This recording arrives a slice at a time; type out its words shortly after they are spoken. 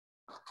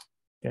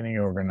Getting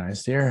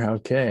organized here.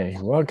 Okay.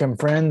 Welcome,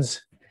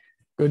 friends.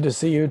 Good to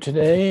see you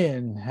today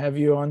and have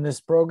you on this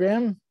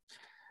program.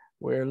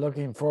 We're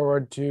looking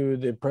forward to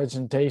the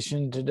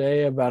presentation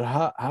today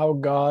about how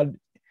God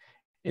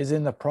is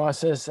in the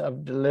process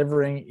of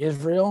delivering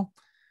Israel.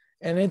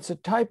 And it's a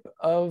type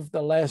of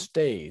the last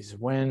days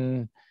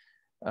when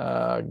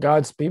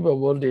God's people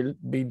will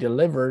be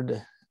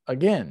delivered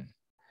again,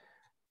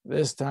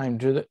 this time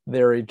to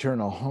their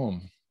eternal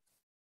home.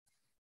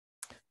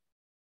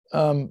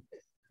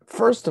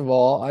 First of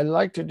all, I'd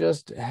like to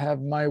just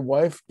have my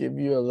wife give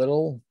you a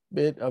little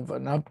bit of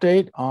an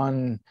update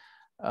on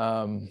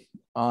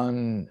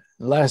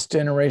Last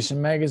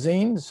Generation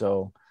magazine.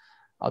 So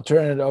I'll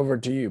turn it over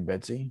to you,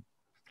 Betsy.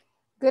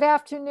 Good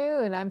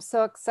afternoon. I'm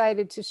so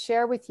excited to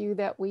share with you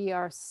that we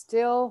are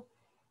still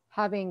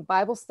having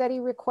Bible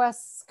study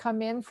requests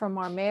come in from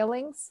our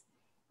mailings.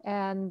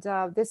 And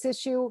this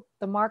issue,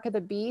 The Mark of the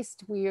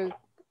Beast, we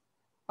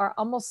are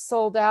almost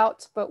sold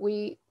out, but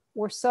we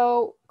were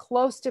so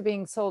close to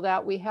being sold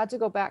out, we had to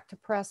go back to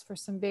press for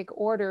some big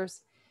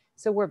orders.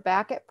 So we're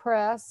back at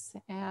press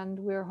and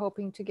we're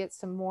hoping to get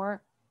some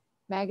more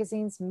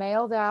magazines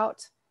mailed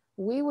out.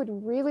 We would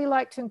really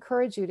like to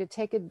encourage you to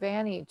take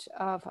advantage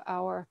of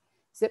our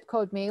zip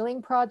code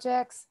mailing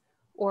projects,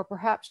 or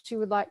perhaps you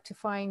would like to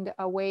find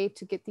a way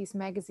to get these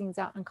magazines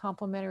out in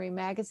complimentary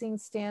magazine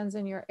stands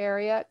in your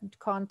area.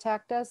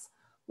 Contact us.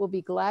 We'll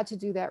be glad to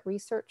do that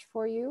research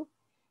for you.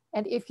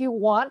 And if you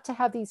want to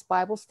have these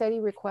Bible study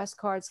request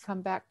cards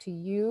come back to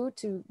you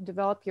to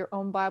develop your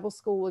own Bible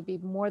school, we'd be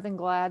more than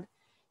glad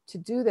to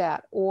do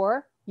that.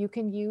 Or you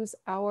can use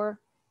our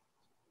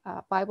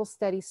Bible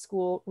study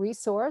school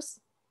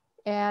resource.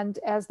 And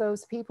as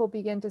those people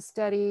begin to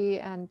study,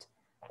 and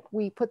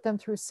we put them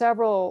through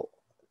several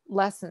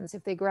lessons.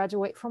 If they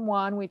graduate from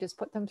one, we just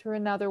put them through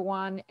another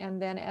one. And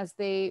then as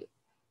they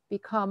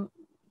become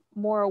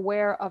more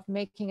aware of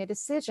making a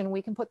decision,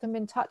 we can put them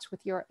in touch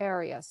with your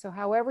area. So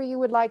however you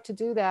would like to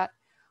do that,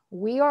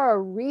 we are a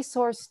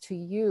resource to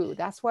you.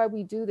 That's why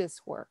we do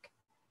this work.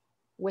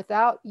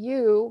 Without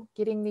you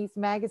getting these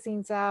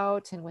magazines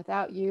out and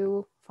without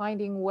you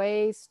finding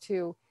ways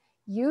to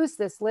use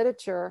this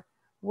literature,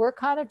 we're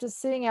kind of just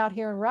sitting out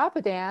here in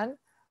Rapidan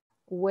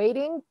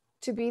waiting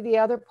to be the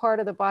other part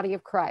of the body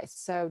of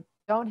Christ. So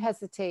don't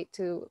hesitate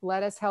to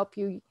let us help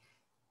you.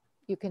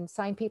 You can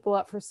sign people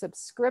up for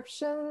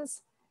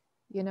subscriptions.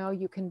 You know,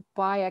 you can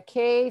buy a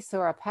case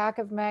or a pack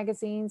of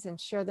magazines and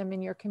share them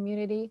in your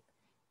community.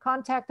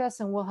 Contact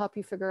us and we'll help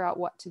you figure out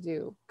what to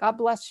do. God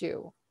bless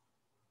you.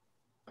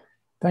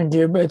 Thank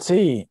you,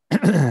 Betsy.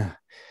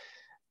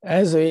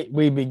 As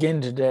we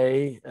begin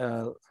today,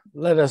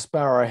 let us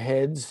bow our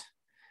heads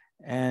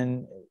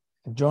and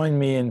join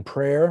me in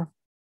prayer.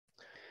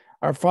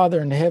 Our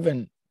Father in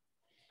heaven,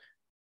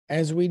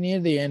 as we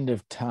near the end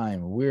of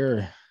time,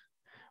 we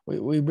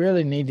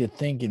really need to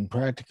think in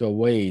practical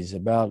ways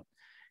about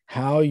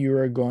how you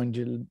are going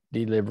to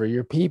deliver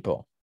your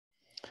people.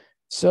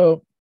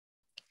 So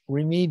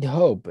we need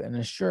hope and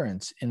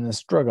assurance in the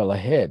struggle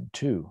ahead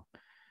too.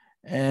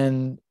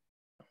 And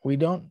we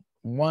don't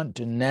want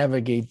to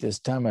navigate this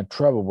time of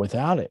trouble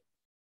without it.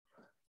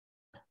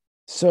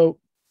 So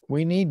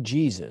we need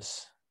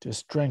Jesus to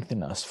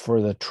strengthen us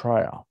for the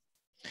trial.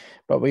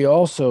 But we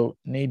also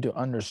need to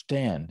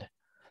understand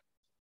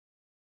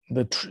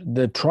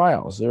the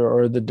trials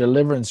or the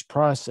deliverance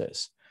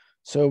process.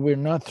 So we're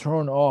not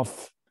thrown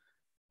off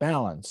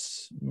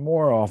balance,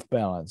 more off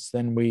balance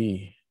than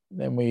we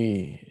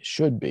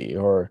should be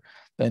or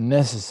than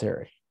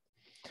necessary.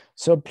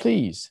 So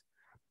please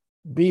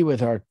be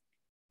with our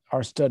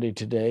study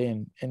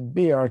today and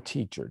be our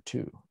teacher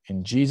too.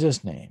 In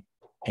Jesus' name,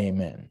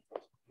 amen.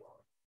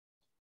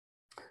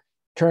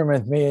 Turn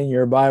with me in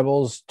your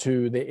Bibles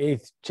to the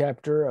 8th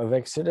chapter of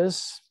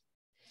Exodus.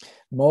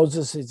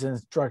 Moses is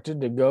instructed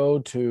to go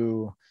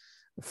to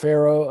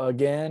Pharaoh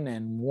again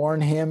and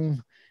warn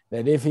him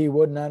that if he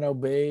would not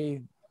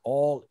obey,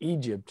 all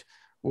Egypt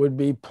would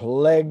be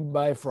plagued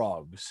by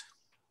frogs.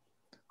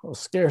 Well,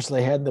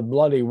 scarcely had the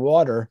bloody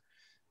water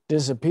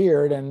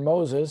disappeared, and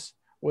Moses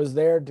was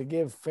there to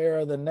give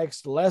Pharaoh the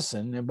next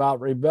lesson about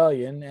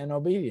rebellion and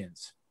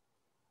obedience.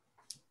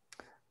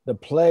 The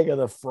plague of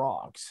the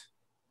frogs.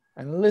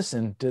 And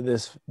listen to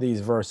these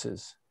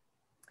verses.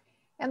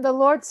 And the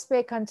Lord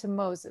spake unto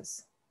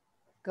Moses,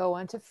 Go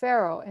unto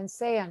Pharaoh and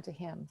say unto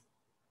him,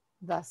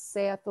 Thus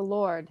saith the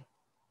Lord,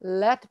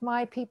 Let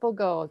my people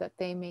go, that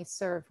they may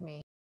serve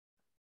me.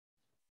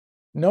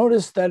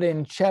 Notice that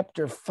in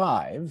chapter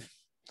 5,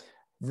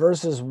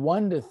 verses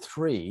 1 to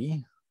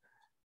 3,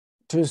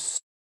 to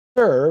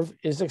serve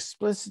is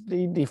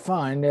explicitly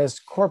defined as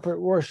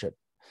corporate worship,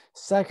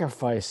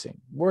 sacrificing,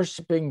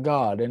 worshiping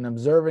God, and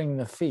observing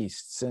the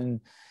feasts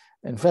and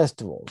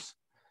festivals.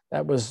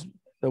 That was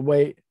the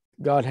way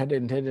God had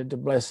intended to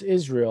bless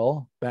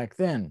Israel back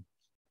then.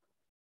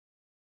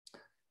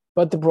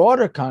 But the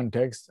broader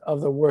context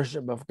of the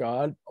worship of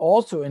God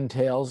also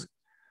entails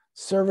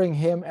serving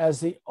him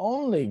as the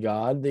only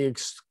God, the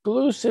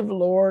exclusive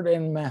Lord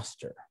and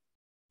Master.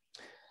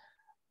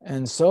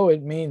 And so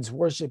it means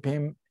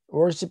worshiping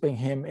worshiping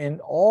him in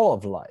all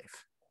of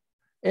life,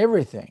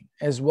 everything,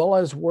 as well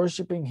as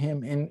worshiping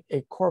him in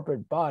a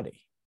corporate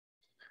body.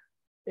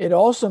 It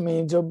also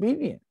means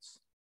obedience.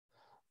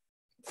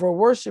 For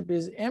worship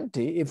is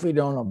empty if we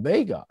don't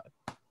obey God.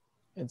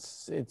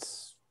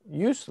 It's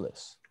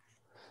useless.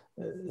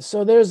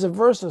 So there's a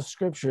verse of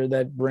scripture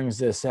that brings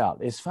this out.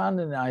 It's found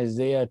in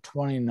Isaiah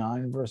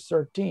 29, verse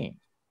 13.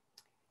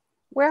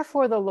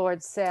 Wherefore the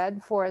Lord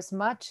said, for as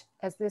much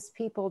as this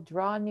people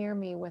draw near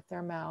me with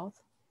their mouth,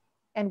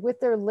 and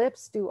with their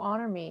lips do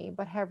honor me,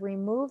 but have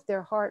removed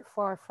their heart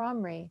far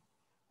from me,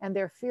 and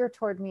their fear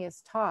toward me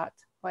is taught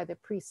by the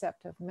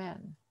precept of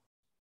men.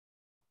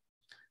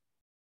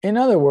 In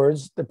other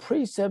words, the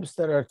precepts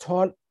that are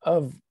taught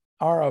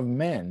are of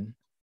men,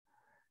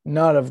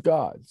 not of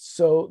God.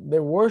 So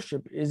their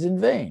worship is in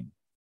vain.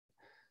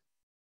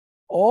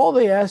 All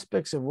the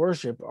aspects of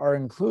worship are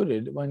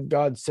included when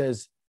God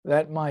says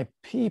that my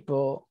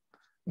people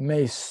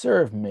may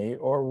serve me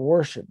or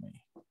worship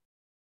me.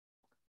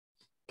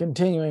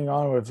 Continuing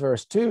on with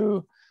verse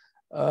 2,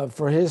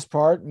 for his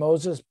part,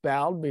 Moses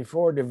bowed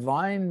before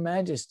divine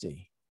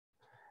majesty.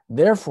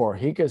 Therefore,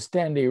 he could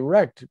stand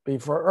erect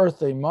before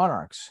earthly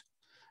monarchs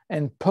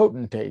and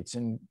potentates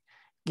and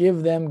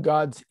give them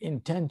God's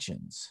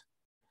intentions.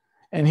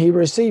 And he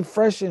received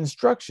fresh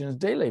instructions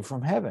daily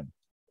from heaven,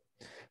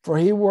 for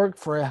he worked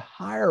for a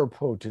higher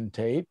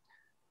potentate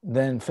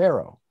than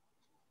Pharaoh.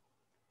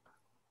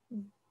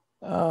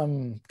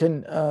 Yeah.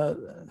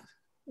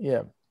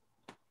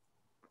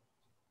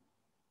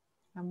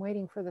 I'm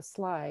waiting for the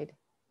slide.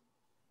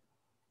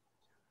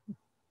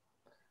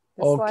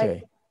 Okay. Slide,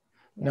 yeah.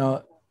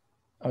 No,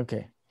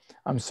 okay.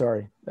 I'm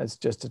sorry. That's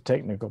just a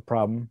technical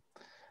problem.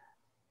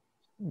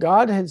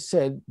 God had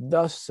said,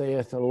 thus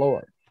saith the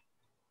Lord.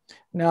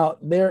 Now,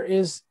 there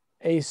is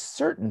a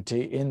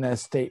certainty in that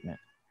statement.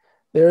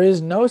 There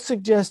is no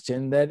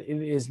suggestion that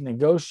it is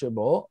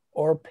negotiable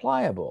or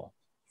pliable.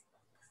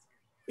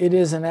 It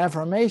is an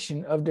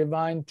affirmation of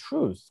divine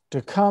truth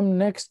to come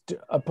next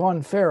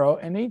upon Pharaoh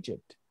and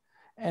Egypt,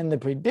 and the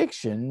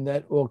prediction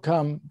that will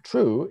come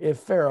true if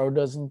Pharaoh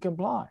doesn't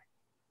comply.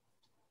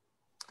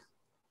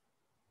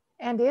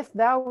 And if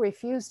thou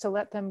refuse to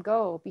let them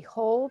go,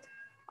 behold,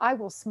 I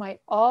will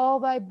smite all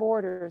thy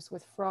borders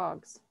with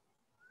frogs,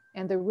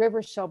 and the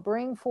river shall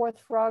bring forth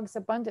frogs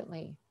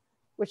abundantly,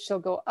 which shall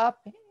go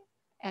up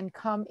and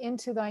come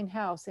into thine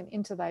house and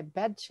into thy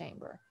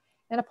bedchamber,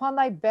 and upon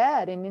thy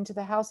bed and into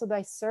the house of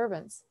thy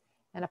servants,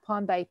 and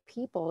upon thy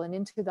people and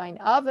into thine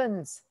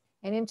ovens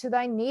and into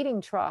thy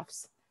kneading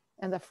troughs.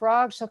 And the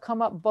frogs shall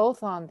come up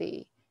both on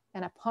thee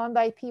and upon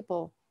thy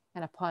people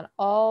and upon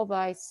all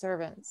thy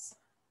servants.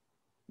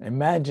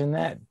 Imagine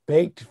that,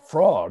 baked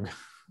frog.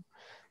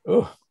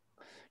 Oh,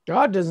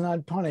 God does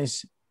not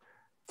punish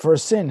for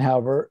sin,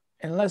 however,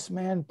 unless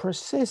man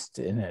persists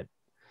in it.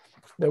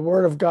 The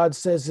word of God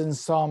says in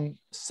Psalm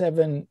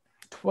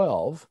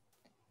 7:12,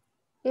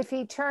 if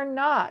he turn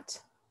not,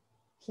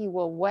 he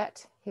will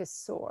whet his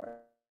sword.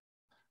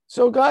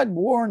 So God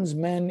warns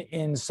men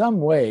in some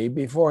way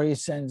before he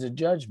sends a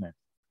judgment.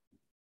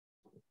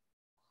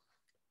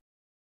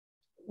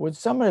 Would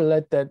somebody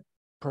let that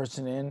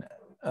person in?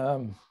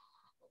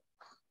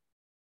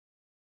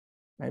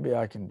 Maybe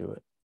I can do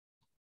it.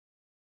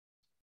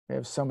 We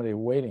have somebody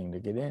waiting to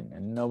get in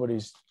and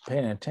nobody's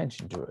paying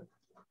attention to it.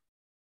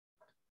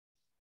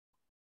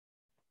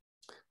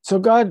 So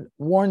God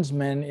warns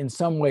men in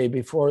some way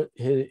before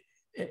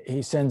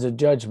he sends a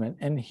judgment,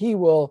 and he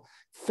will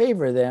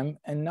favor them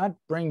and not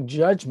bring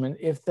judgment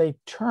if they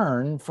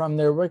turn from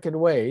their wicked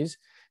ways.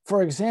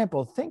 For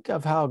example, think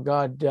of how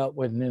God dealt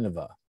with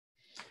Nineveh.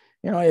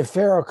 If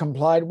Pharaoh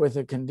complied with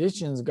the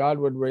conditions, God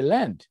would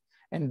relent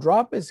and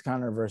drop his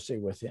controversy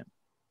with him.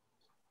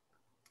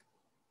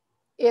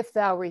 If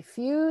thou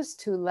refuse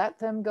to let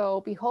them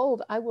go,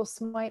 behold, I will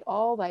smite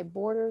all thy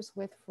borders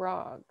with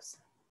frogs.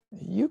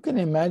 You can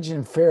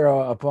imagine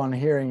Pharaoh upon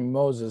hearing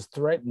Moses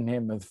threaten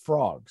him with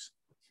frogs.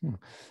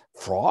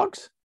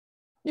 Frogs?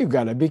 You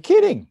got to be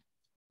kidding.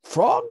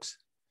 Frogs?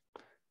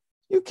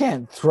 You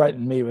can't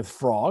threaten me with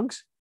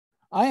frogs.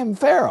 I am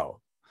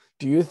Pharaoh.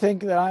 Do you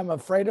think that I'm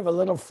afraid of a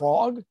little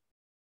frog?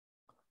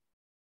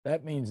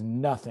 That means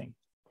nothing.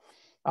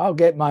 I'll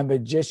get my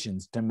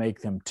magicians to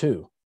make them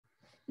too.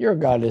 Your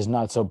God is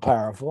not so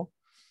powerful.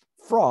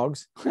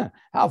 Frogs?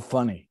 How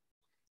funny.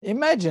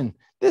 Imagine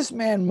this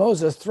man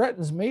Moses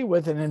threatens me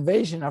with an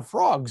invasion of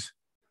frogs.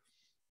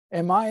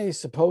 Am I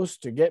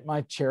supposed to get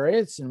my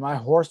chariots and my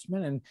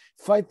horsemen and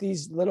fight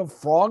these little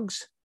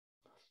frogs?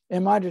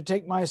 Am I to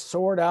take my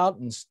sword out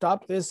and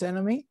stop this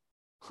enemy?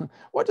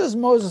 What does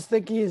Moses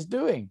think he is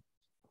doing?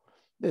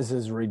 This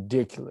is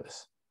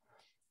ridiculous.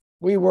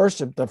 We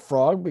worship the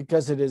frog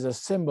because it is a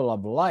symbol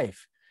of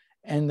life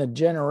and the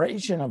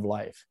generation of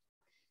life.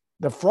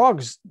 The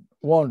frogs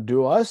won't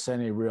do us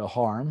any real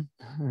harm.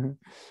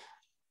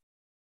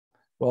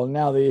 Well,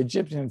 now the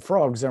Egyptian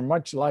frogs are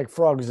much like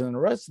frogs in the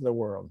rest of the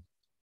world.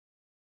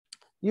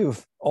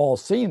 You've all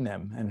seen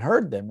them and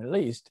heard them, at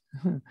least.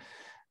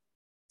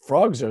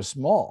 Frogs are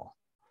small,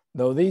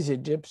 though these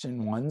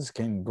Egyptian ones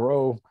can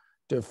grow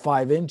to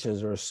 5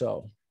 inches or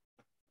so.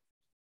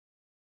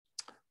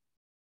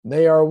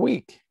 They are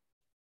weak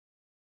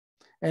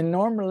and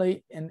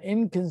normally an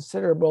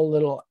inconsiderable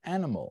little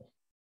animal,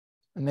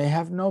 and they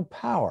have no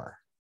power.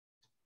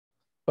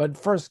 But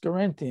 1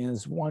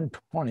 Corinthians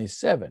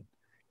 1:27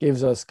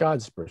 gives us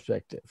God's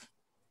perspective.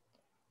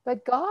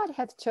 But God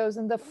hath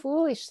chosen the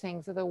foolish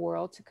things of the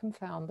world to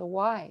confound the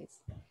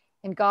wise.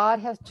 And God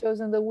hath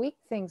chosen the weak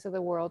things of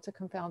the world to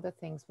confound the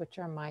things which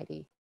are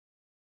mighty.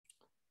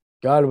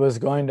 God was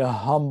going to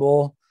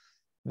humble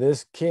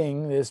this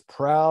king, this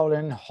proud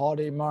and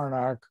haughty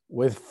monarch,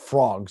 with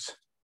frogs.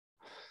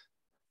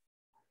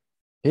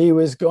 He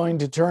was going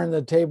to turn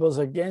the tables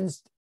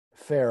against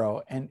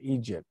Pharaoh and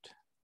Egypt.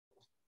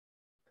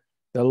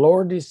 The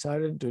Lord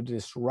decided to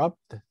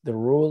disrupt the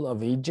rule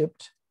of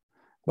Egypt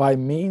by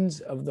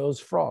means of those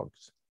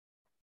frogs.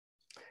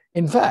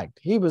 In fact,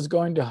 he was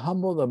going to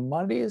humble the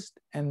mightiest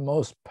and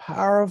most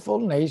powerful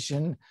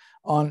nation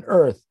on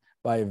earth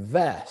by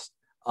vast,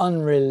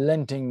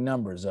 unrelenting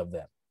numbers of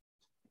them.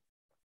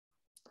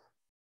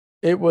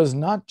 It was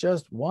not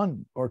just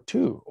one or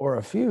two or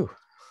a few.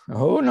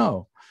 Oh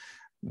no,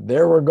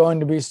 there were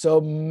going to be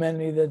so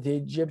many that the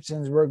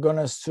Egyptians were going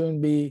to soon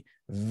be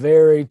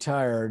very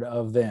tired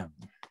of them.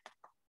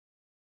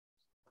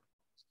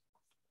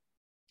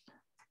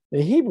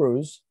 The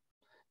Hebrews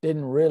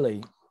didn't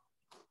really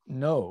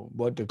know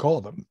what to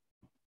call them.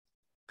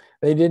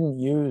 They didn't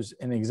use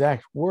an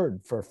exact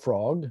word for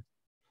frog.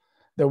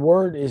 The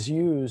word that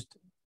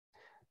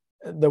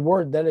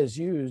is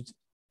used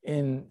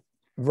in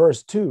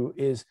verse 2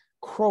 is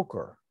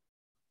croaker.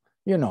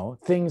 You know,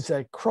 things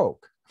that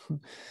croak.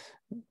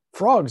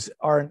 Frogs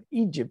are an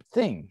Egypt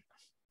thing.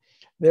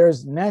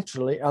 There's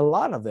naturally a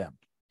lot of them,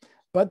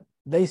 but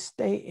they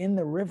stay in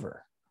the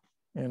river.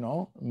 You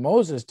know,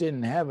 Moses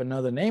didn't have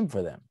another name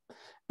for them,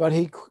 but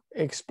he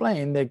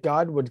explained that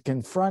God would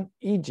confront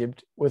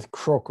Egypt with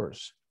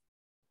croakers.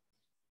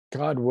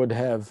 God would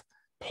have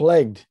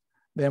plagued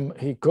them.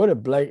 He could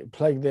have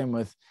plagued them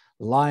with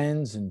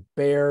lions and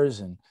bears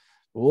and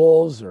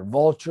wolves or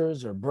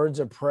vultures or birds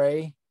of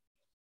prey,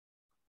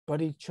 but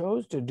he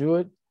chose to do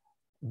it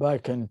by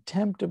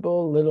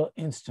contemptible little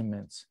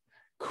instruments,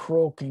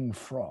 croaking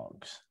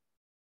frogs.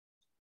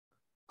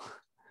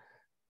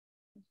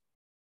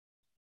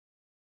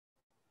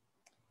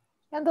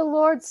 And the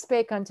Lord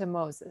spake unto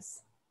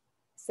Moses,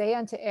 say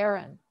unto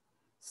Aaron,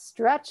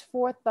 stretch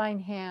forth thine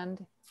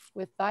hand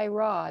with thy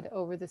rod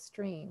over the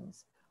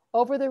streams,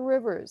 over the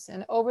rivers,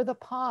 and over the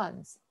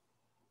ponds,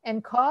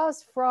 and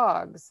cause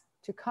frogs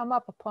to come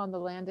up upon the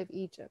land of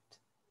Egypt.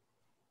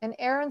 And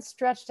Aaron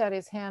stretched out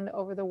his hand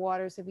over the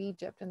waters of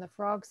Egypt, and the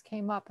frogs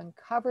came up and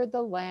covered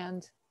the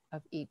land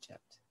of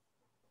Egypt.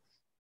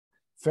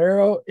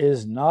 Pharaoh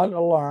is not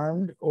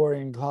alarmed or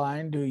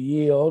inclined to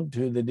yield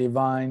to the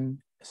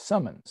divine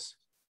summons.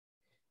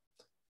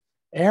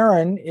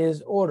 Aaron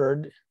is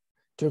ordered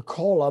to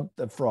call up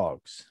the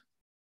frogs,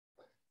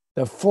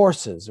 the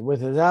forces,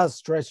 with his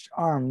outstretched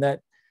arm,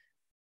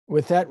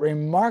 with that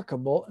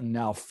remarkable and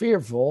now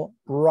fearful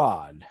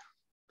rod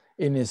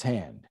in his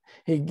hand.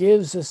 He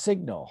gives a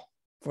signal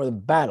for the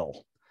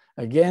battle.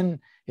 Again,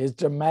 his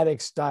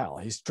dramatic style.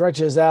 He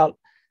stretches out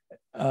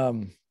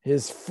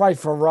his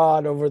frightful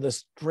rod over the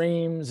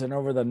streams and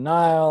over the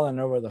Nile and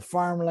over the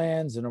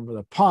farmlands and over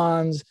the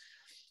ponds,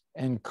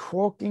 and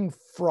croaking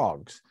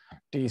frogs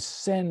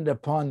descend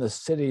upon the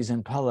cities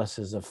and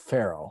palaces of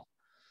Pharaoh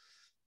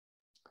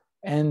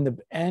and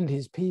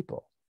his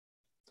people.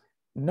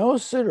 No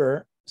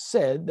sooner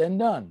said than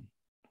done.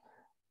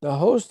 The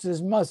host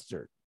is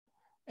mustered,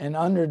 and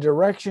under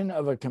direction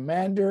of a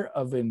commander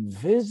of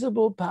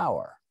invisible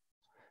power,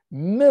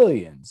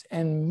 millions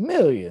and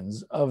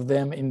millions of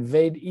them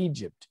invade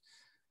Egypt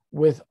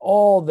with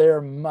all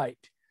their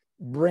might,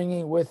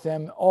 bringing with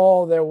them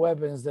all their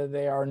weapons that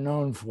they are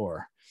known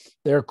for.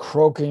 Their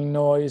croaking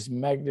noise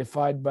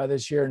magnified by the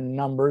sheer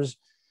numbers,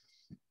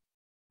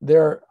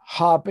 their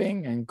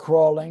hopping and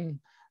crawling,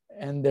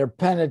 and their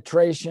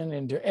penetration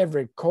into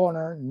every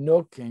corner,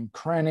 nook, and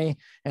cranny,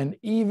 and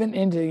even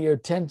into the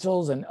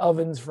utensils and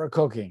ovens for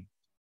cooking.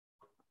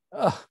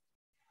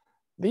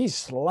 These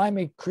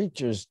slimy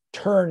creatures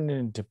turned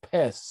into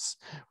pests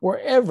were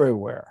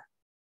everywhere.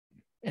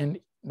 And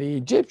the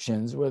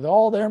Egyptians, with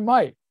all their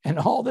might and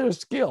all their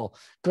skill,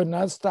 could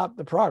not stop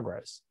the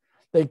progress.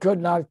 They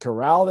could not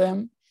corral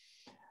them.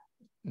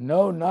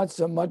 No, not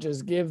so much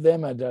as give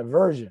them a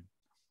diversion.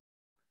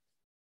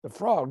 The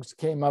frogs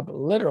came up,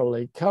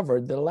 literally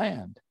covered the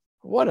land.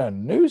 What a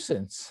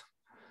nuisance.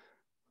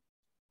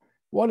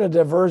 What a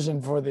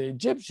diversion for the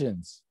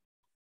Egyptians.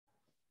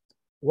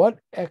 What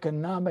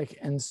economic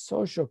and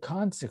social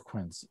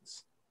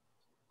consequences.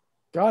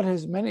 God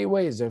has many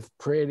ways of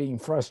creating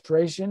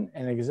frustration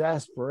and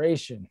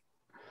exasperation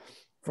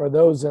for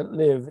those that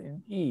live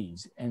in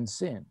ease and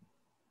sin.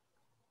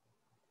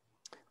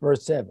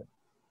 Verse 7.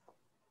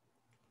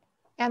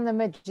 And the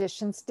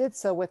magicians did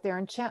so with their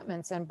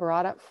enchantments and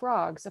brought up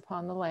frogs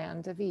upon the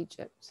land of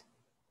Egypt.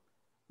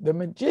 The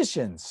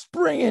magicians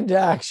spring into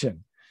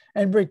action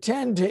and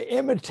pretend to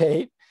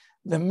imitate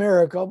the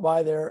miracle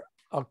by their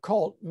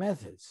occult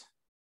methods,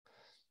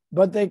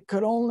 but they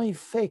could only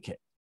fake it.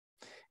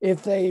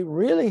 If they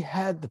really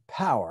had the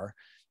power,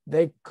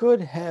 they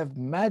could have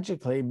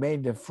magically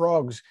made the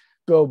frogs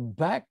go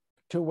back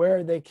to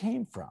where they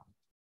came from.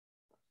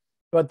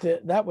 But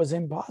that was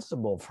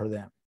impossible for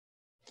them.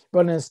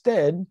 But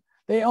instead,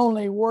 they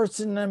only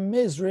worsened the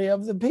misery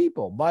of the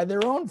people by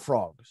their own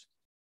frogs.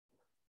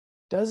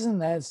 Doesn't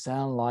that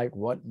sound like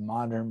what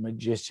modern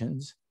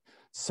magicians,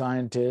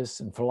 scientists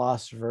and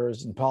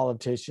philosophers and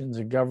politicians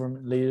and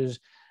government leaders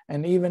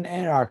and even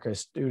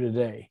anarchists do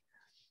today?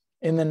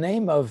 In the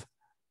name of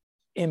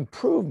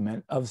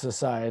improvement of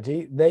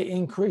society, they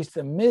increase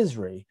the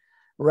misery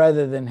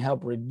rather than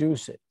help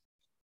reduce it.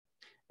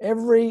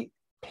 Every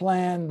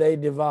plan they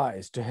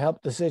devise to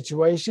help the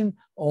situation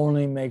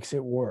only makes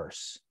it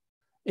worse,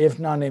 if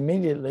not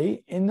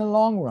immediately, in the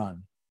long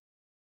run.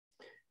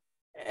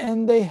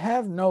 And they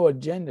have no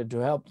agenda to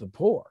help the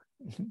poor.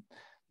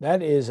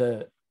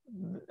 That's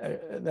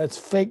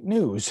fake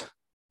news.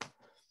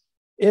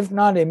 If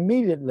not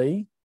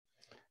immediately,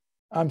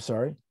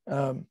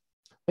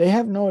 they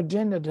have no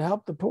agenda to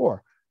help the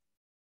poor.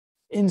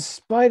 In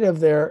spite of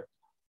their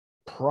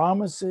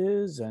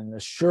promises and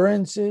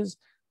assurances,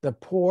 the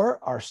poor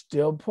are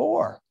still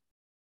poor.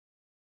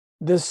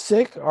 The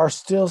sick are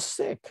still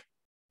sick.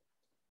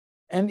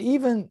 And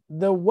even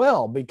the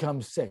well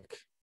become sick.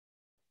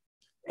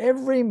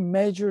 Every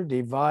measure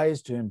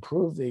devised to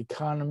improve the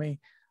economy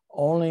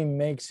only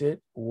makes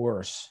it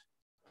worse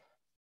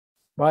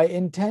by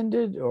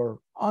intended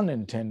or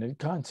unintended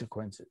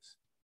consequences.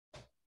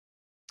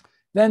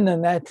 Then the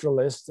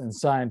naturalists and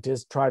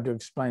scientists tried to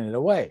explain it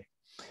away.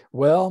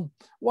 Well,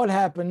 what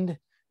happened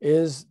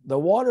is the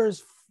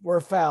waters were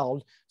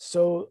fouled,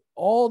 so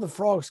all the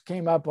frogs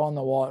came up on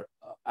the water,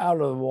 out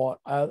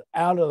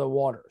of the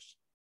waters.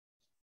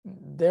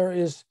 There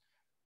is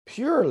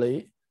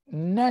purely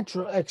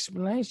natural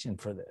explanation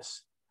for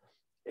this.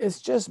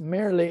 It's just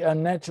merely a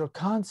natural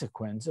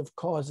consequence of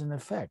cause and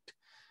effect.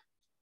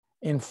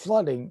 In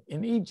flooding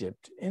in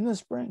Egypt in the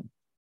spring,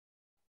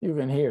 you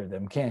can hear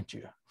them, can't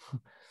you?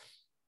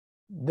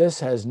 This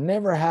has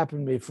never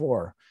happened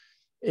before.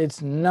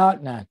 It's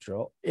not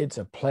natural, it's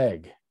a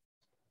plague.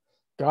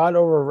 God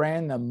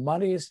overran the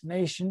muddiest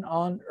nation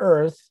on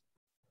earth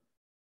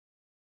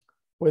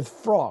with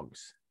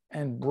frogs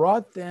and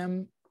brought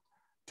them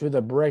to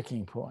the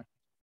breaking point.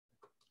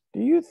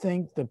 Do you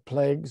think the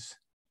plagues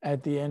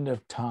at the end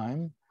of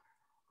time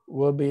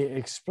will be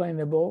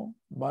explainable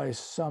by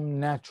some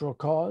natural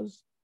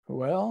cause?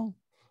 Well,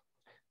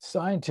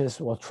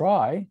 scientists will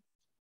try.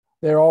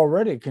 They're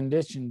already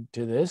conditioned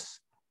to this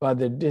by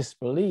the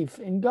disbelief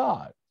in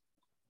God.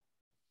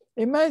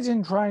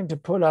 Imagine trying to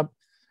put up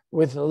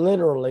with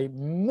literally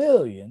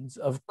millions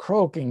of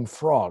croaking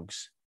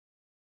frogs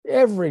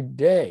every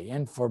day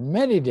and for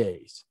many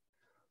days.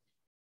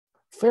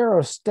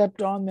 Pharaoh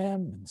stepped on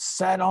them and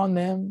sat on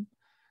them.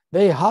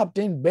 They hopped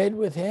in bed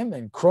with him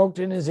and croaked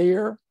in his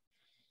ear.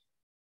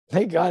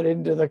 They got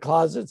into the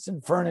closets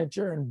and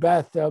furniture and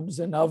bathtubs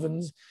and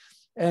ovens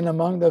and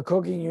among the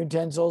cooking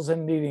utensils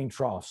and kneading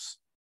troughs.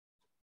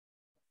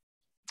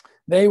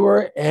 They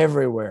were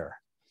everywhere.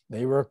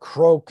 They were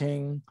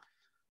croaking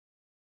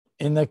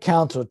in the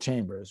council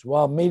chambers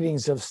while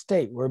meetings of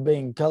state were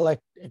being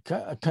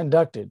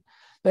conducted.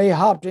 They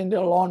hopped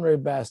into laundry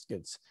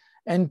baskets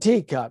and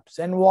teacups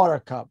and water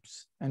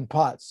cups and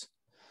pots.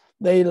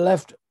 They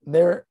left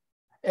their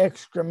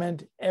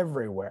excrement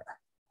everywhere,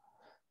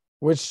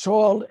 which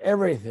soiled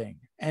everything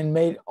and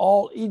made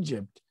all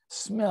Egypt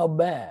smell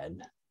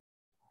bad.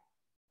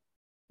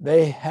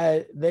 They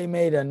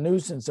made a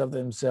nuisance of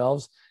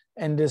themselves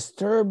and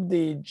disturbed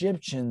the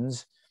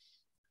Egyptians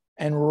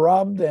and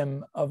robbed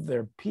them of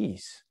their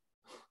peace.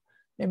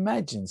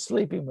 Imagine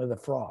sleeping with a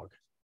frog,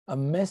 a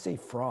messy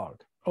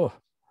frog. Oh,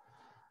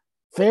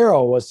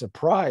 Pharaoh was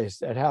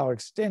surprised at how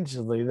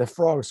extensively the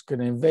frogs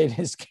could invade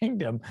his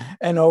kingdom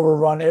and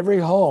overrun every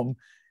home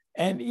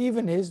and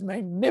even his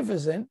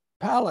magnificent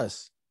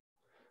palace,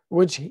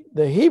 which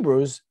the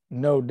Hebrews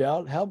no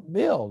doubt helped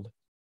build.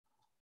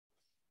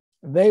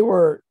 They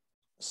were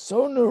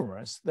so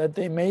numerous that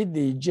they made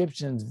the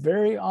Egyptians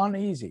very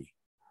uneasy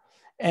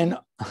and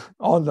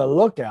on the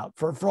lookout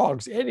for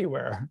frogs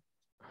anywhere.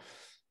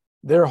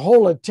 Their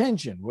whole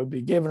attention would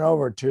be given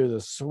over to the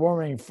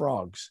swarming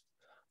frogs.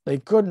 They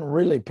couldn't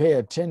really pay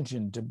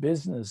attention to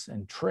business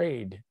and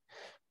trade,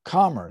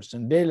 commerce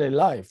and daily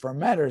life or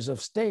matters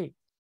of state.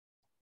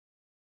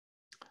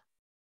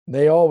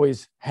 They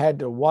always had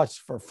to watch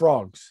for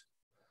frogs,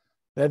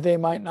 that they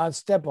might not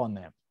step on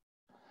them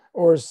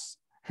or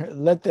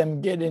let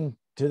them get into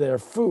their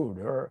food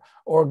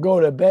or go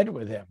to bed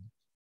with them.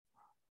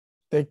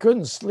 They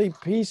couldn't sleep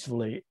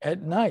peacefully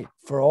at night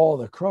for all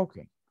the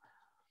croaking.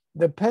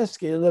 The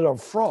pesky little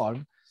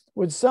frog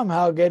would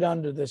somehow get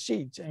under the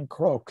sheets and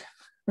croak.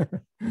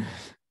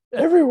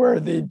 Everywhere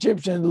the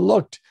Egyptians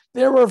looked,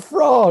 there were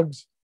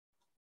frogs.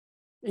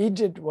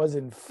 Egypt was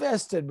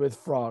infested with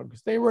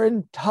frogs. They were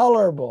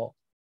intolerable.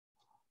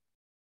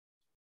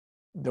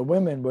 The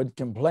women would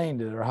complain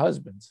to their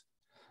husbands,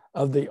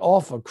 of the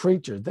awful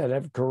creatures that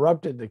have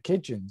corrupted the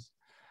kitchens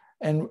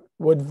and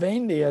would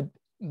vainly,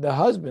 the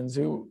husbands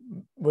who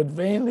would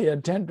vainly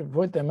attempt to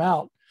put them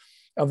out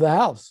of the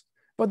house.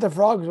 But the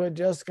frogs would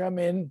just come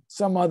in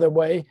some other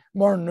way,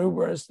 more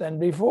numerous than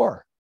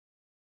before.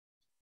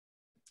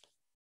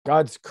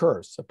 God's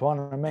curse upon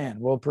a man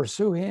will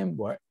pursue him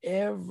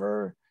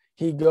wherever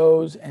he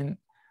goes and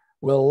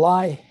will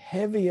lie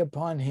heavy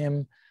upon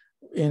him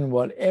in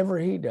whatever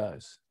he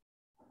does.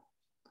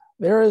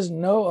 There is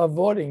no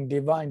avoiding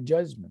divine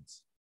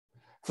judgments,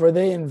 for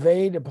they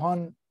invade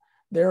upon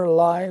their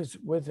lives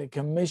with a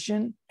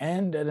commission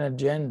and an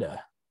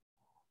agenda.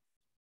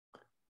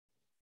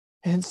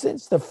 And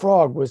since the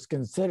frog was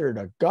considered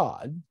a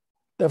god,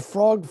 the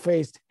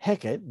frog-faced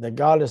Hecate, the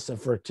goddess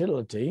of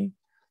fertility,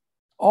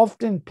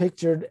 often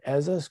pictured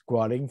as a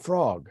squatting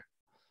frog.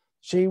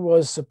 She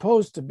was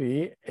supposed to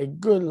be a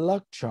good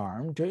luck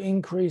charm to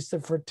increase the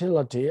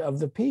fertility of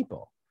the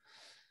people.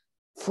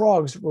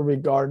 Frogs were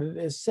regarded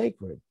as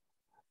sacred.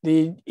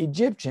 The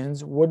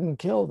Egyptians wouldn't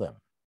kill them,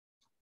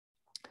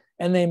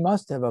 and they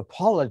must have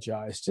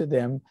apologized to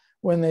them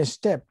when they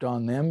stepped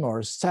on them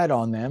or sat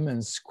on them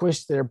and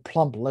squished their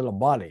plump little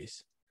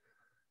bodies.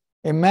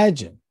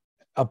 Imagine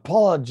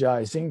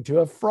apologizing to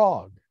a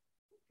frog.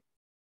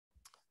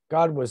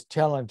 God was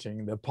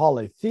challenging the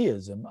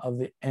polytheism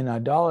and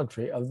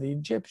idolatry of the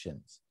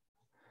Egyptians.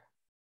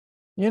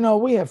 You know,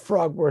 we have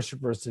frog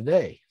worshipers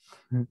today.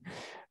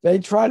 They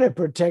try to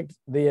protect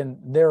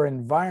their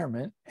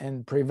environment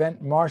and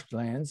prevent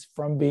marshlands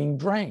from being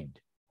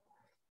drained.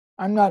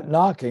 I'm not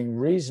knocking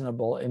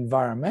reasonable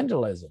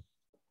environmentalism,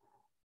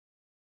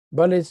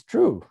 but it's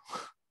true.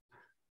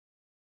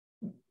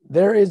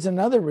 There is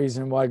another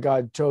reason why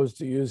God chose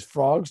to use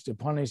frogs to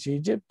punish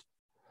Egypt.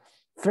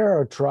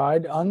 Pharaoh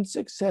tried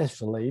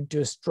unsuccessfully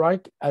to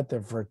strike at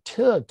the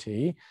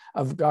fertility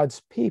of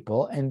God's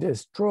people and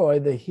destroy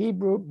the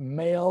Hebrew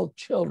male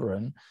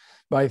children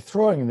by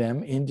throwing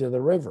them into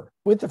the river,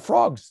 with the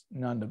frogs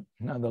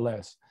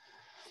nonetheless.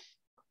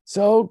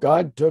 So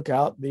God took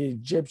out the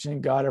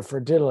Egyptian god of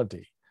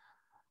fertility,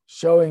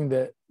 showing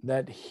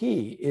that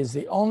he is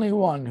the only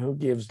one who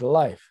gives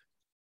life.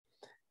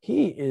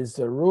 He is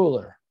the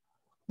ruler,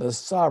 the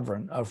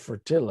sovereign of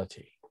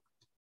fertility.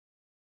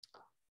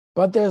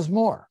 But there's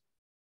more.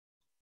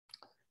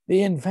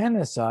 The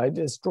infanticide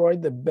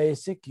destroyed the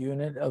basic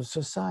unit of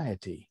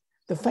society,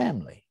 the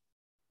family.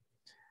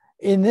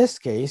 In this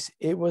case,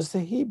 it was the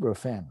Hebrew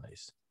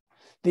families.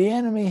 The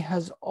enemy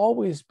has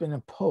always been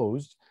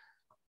opposed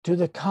to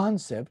the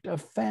concept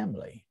of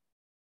family.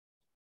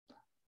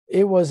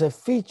 It was a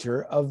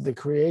feature of the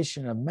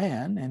creation of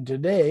man, and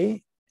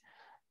today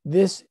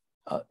this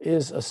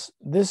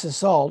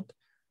assault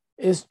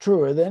is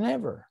truer than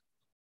ever.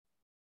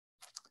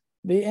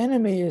 The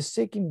enemy is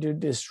seeking to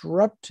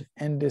disrupt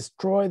and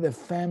destroy the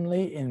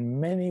family in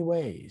many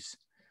ways,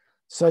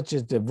 such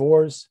as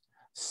divorce,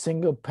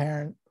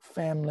 single-parent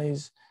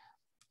families,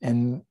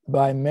 and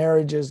by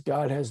marriages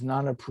God has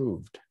not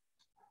approved.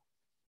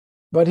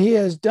 But he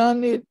has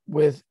done it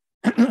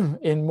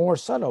in more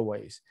subtle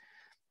ways.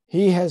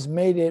 He has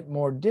made it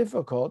more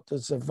difficult to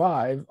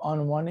survive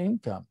on one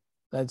income.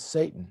 That's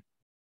Satan.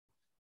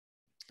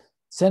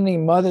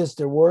 Sending mothers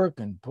to work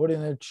and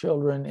putting their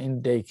children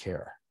in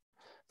daycare.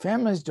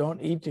 Families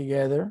don't eat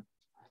together.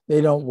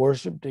 They don't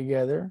worship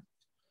together.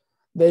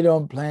 They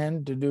don't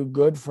plan to do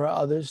good for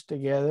others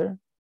together.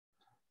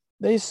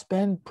 They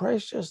spend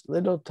precious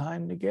little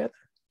time together.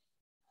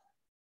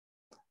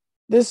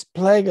 This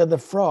plague of the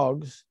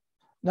frogs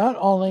not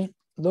only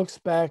looks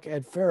back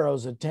at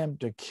Pharaoh's attempt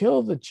to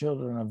kill the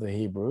children of the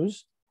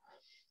Hebrews,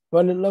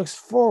 but it looks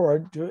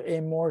forward to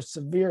a more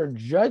severe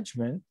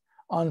judgment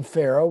on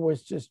Pharaoh,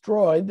 which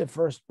destroyed the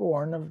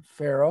firstborn of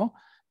Pharaoh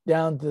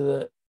down to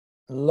the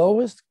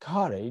lowest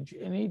cottage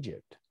in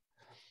Egypt,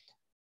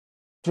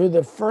 to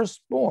the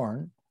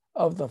firstborn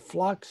of the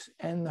flocks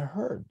and the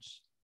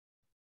herds.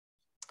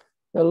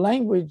 The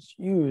language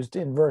used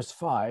in verse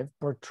 5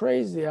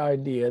 portrays the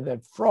idea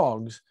that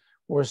frogs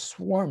were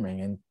swarming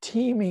and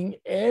teeming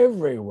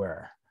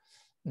everywhere.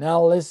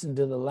 Now listen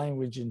to the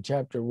language in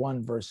chapter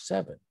 1, verse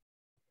 7.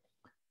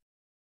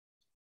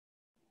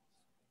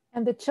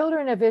 And the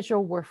children of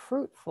Israel were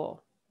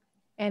fruitful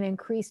and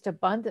increased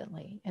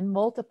abundantly and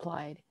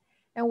multiplied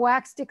and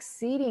waxed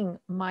exceeding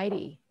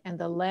mighty, and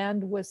the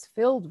land was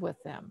filled with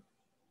them.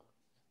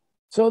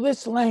 So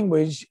this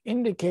language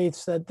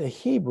indicates that the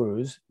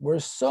Hebrews were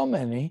so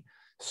many,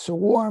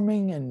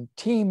 swarming and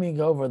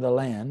teeming over the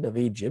land of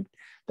Egypt,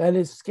 that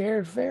it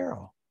scared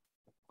Pharaoh.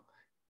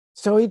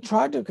 So he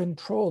tried to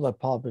control the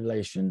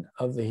population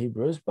of the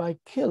Hebrews by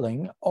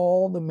killing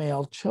all the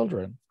male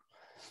children.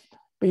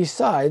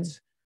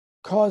 Besides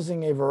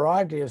causing a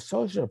variety of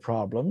social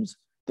problems,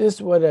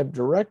 this would have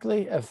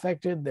directly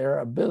affected their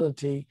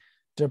ability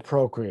to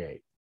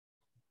procreate.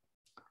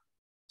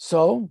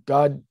 So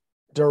God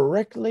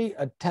directly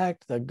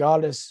attacked the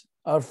goddess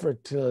of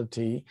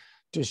fertility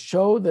to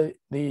show the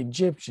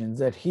Egyptians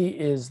that he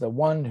is the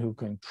one who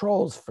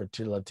controls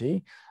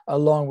fertility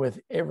along with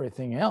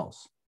everything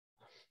else.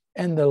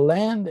 and the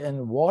land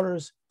and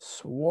waters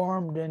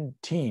swarmed and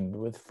teemed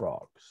with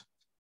frogs.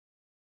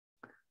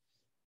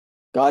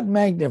 God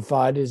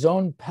magnified his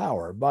own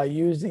power by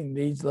using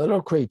these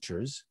little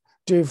creatures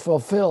to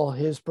fulfill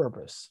his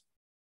purpose.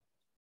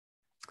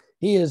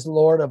 He is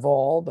Lord of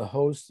all the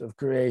hosts of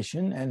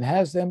creation and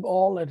has them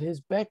all at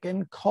his beck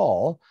and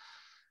call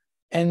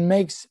and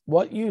makes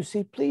what use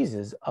he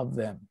pleases of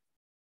them.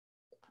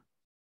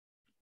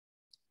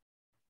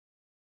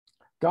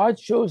 God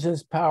shows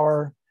his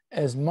power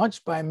as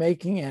much by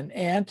making an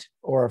ant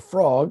or a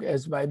frog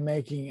as by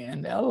making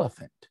an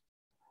elephant.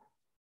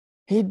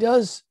 He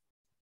does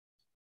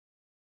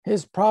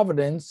his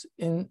providence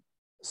in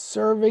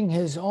serving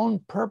his own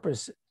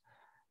purposes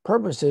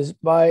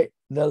by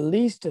the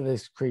least of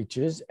his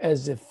creatures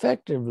as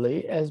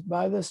effectively as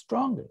by the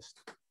strongest.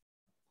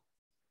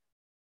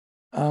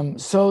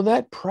 So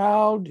that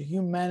proud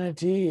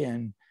humanity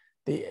and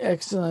the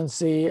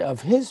excellency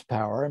of his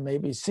power may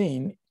be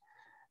seen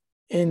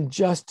in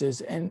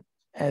justice and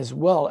as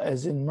well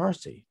as in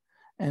mercy,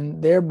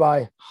 and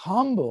thereby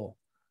humble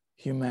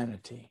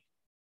humanity.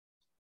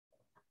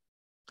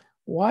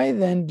 Why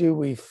then do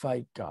we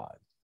fight God?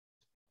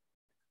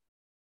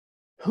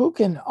 Who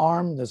can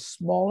arm the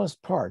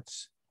smallest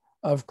parts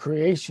of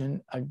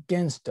creation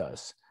against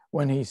us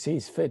when he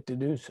sees fit to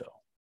do so?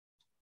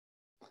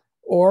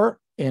 Or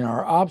in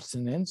our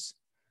obstinance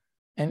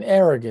and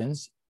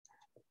arrogance,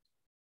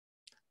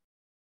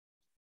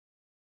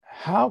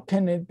 how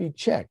can it be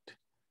checked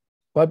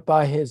but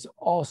by his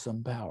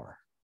awesome power?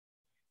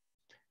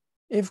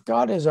 If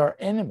God is our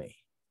enemy,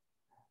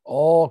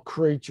 all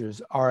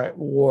creatures are at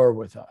war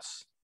with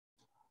us.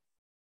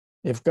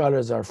 If God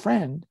is our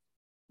friend,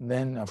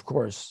 then of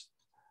course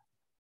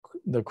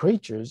the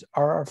creatures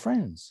are our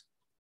friends.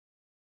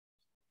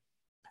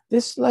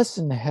 This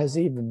lesson has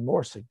even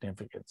more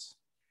significance.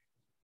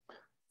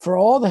 For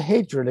all the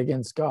hatred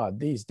against God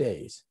these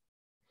days,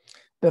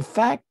 the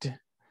fact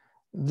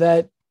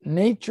that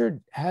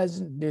nature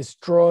hasn't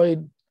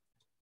destroyed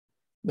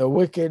the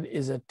wicked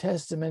is a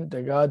testament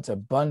to God's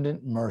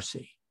abundant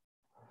mercy,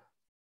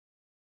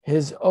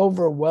 his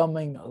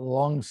overwhelming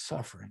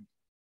long-suffering.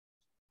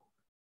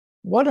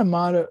 What a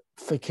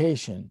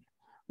modification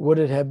would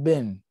it have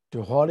been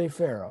to haughty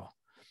Pharaoh,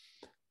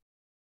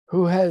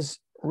 who has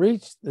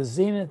reached the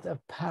zenith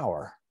of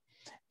power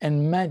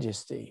and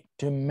majesty,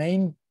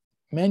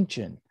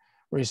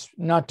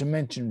 not to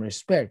mention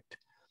respect,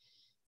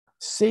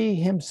 see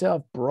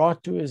himself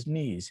brought to his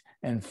knees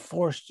and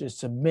forced to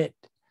submit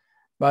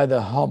by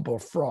the humble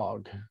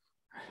frog.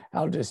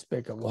 How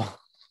despicable.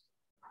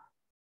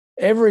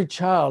 Every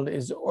child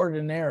is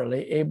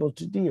ordinarily able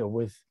to deal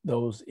with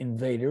those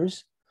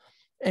invaders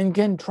and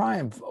can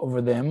triumph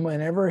over them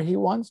whenever he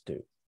wants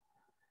to.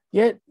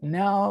 Yet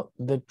now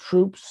the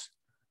troops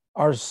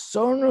are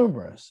so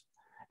numerous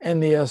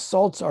and the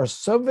assaults are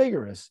so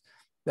vigorous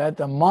that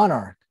the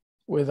monarch,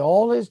 with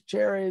all his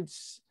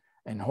chariots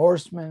and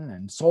horsemen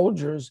and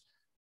soldiers,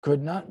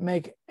 could not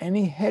make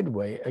any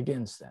headway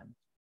against them.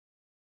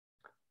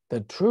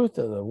 The truth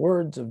of the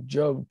words of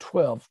Job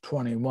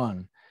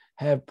 12:21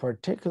 have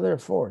particular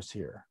force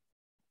here.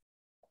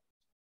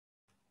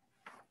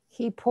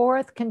 He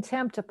poureth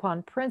contempt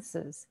upon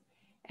princes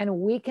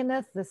and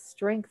weakeneth the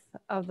strength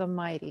of the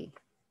mighty.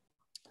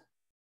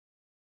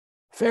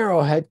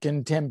 Pharaoh had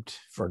contempt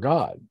for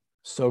God,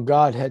 so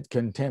God had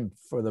contempt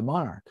for the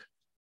monarch.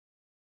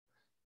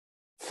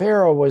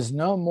 Pharaoh was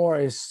no more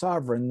a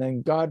sovereign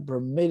than God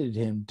permitted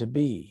him to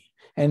be.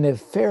 And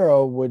if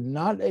Pharaoh would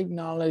not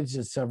acknowledge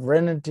the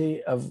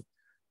sovereignty of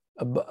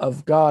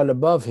God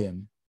above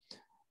him,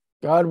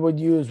 God would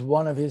use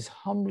one of his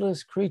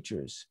humblest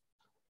creatures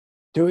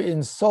to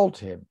insult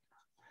him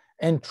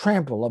and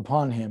trample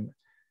upon him,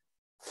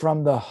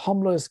 from the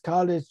humblest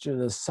cottage to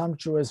the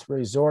sumptuous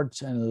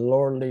resorts and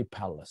lordly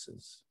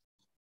palaces.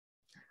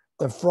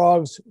 The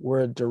frogs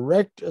were a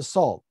direct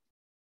assault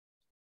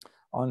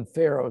on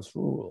Pharaoh's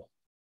rule.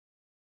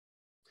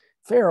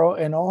 Pharaoh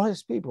and all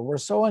his people were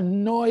so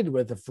annoyed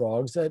with the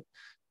frogs that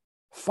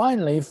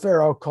finally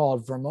Pharaoh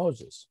called for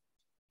Moses.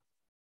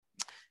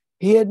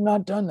 He had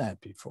not done that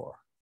before.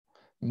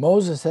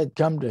 Moses had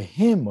come to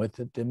him with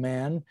the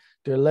demand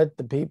to let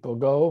the people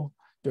go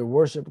to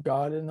worship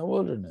God in the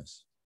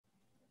wilderness.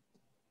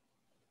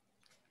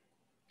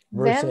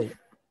 Verse 8.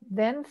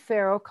 Then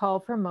Pharaoh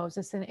called for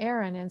Moses and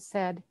Aaron and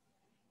said,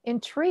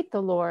 "Entreat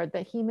the Lord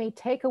that he may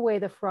take away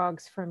the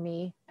frogs from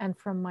me and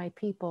from my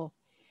people,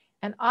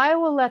 and I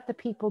will let the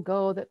people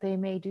go that they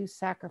may do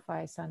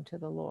sacrifice unto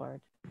the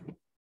Lord."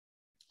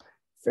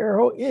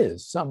 Pharaoh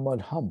is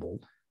somewhat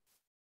humbled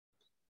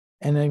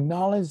and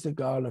acknowledged the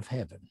God of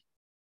heaven.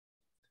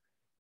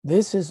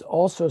 This is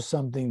also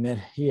something that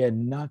he had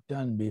not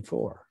done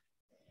before.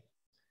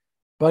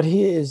 But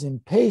he is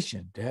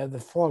impatient to have the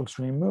frogs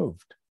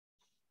removed.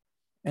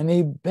 And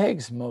he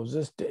begs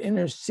Moses to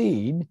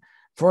intercede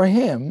for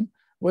him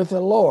with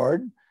the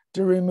Lord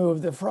to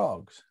remove the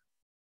frogs.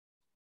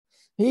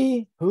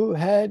 He who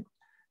had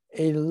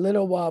a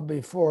little while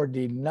before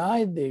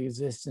denied the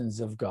existence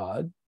of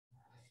God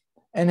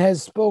and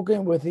has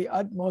spoken with the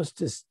utmost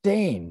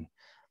disdain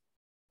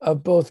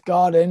of both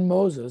God and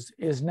Moses,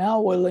 is now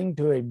willing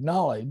to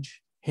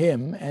acknowledge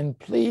him and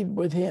plead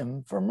with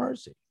him for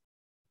mercy.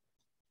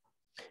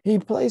 He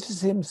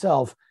places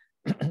himself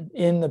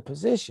in the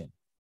position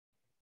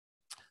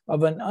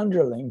of an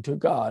underling to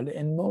God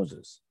and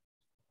Moses,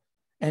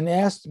 and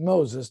asked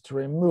Moses to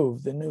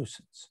remove the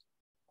nuisance,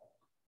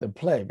 the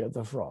plague of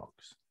the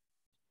frogs.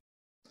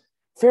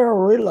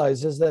 Pharaoh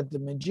realizes that the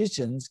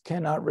magicians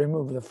cannot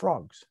remove the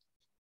frogs.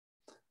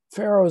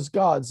 Pharaoh's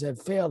gods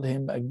have failed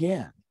him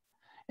again,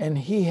 and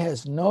he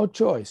has no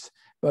choice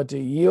but to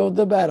yield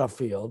the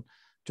battlefield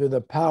to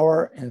the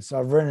power and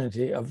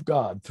sovereignty of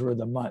God through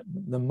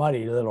the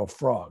muddy little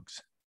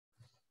frogs.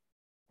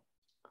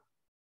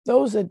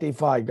 Those that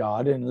defy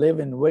God and live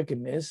in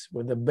wickedness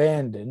with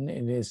abandon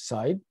in his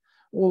sight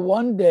will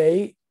one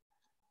day,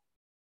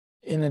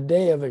 in a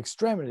day of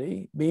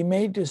extremity, be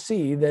made to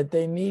see that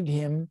they need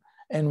him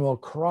and will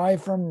cry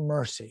for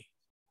mercy.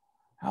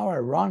 How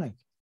ironic.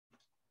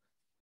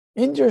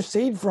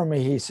 Intercede for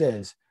me, he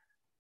says.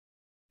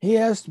 He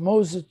asked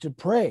Moses to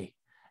pray,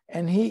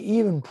 and he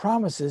even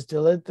promises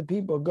to let the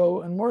people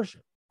go and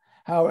worship,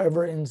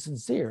 however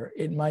insincere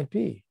it might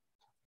be.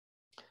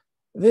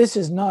 This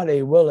is not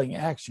a willing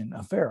action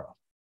of Pharaoh.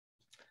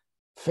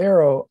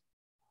 Pharaoh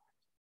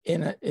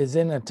is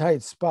in a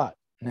tight spot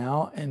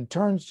now and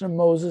turns to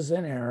Moses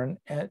and Aaron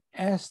and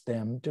asks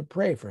them to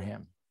pray for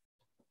him.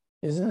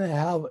 Isn't that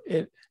how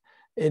it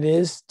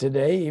is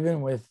today,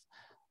 even with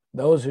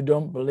those who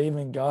don't believe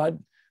in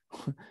God?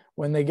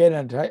 When they get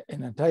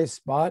in a tight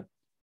spot,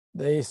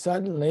 they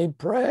suddenly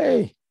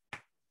pray.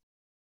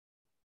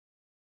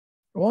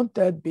 Won't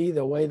that be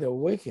the way the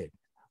wicked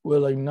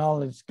will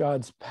acknowledge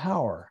God's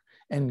power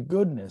and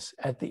goodness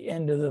at the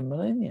end of the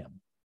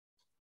millennium?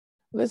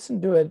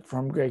 Listen to it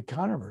from Great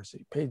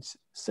Controversy, page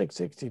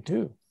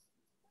 662.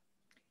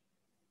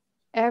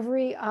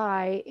 Every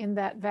eye in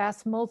that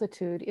vast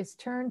multitude is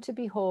turned to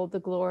behold the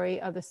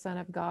glory of the Son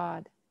of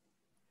God.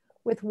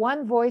 With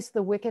one voice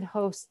the wicked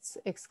hosts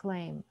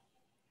exclaim,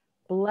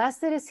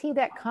 "Blessed is he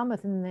that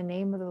cometh in the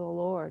name of the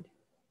Lord."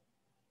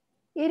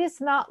 It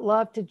is not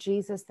love to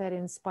Jesus that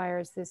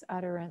inspires this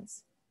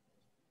utterance.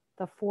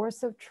 The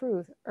force of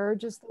truth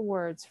urges the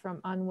words from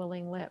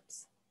unwilling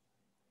lips.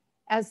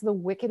 As the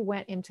wicked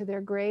went into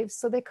their graves,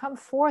 so they come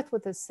forth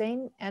with the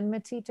same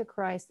enmity to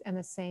Christ and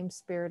the same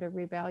spirit of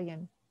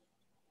rebellion.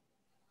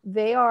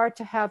 They are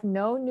to have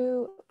no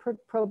new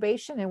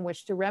probation in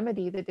which to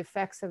remedy the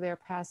defects of their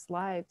past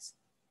lives.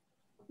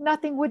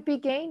 Nothing would be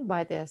gained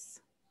by this.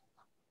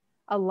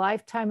 A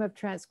lifetime of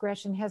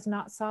transgression has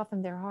not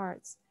softened their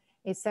hearts.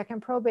 A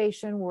second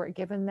probation, were it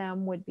given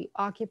them, would be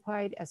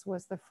occupied as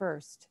was the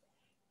first,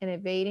 in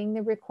evading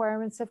the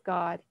requirements of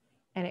God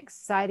and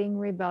exciting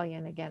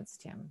rebellion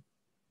against him.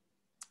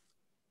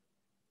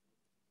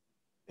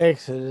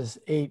 Exodus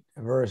 8,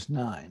 verse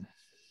 9.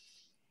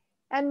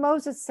 And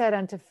Moses said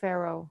unto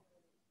Pharaoh,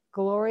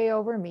 "Glory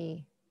over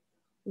me.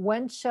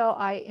 When shall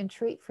I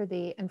entreat for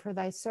thee and for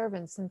thy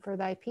servants and for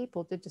thy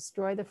people to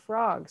destroy the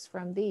frogs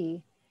from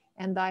thee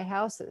and thy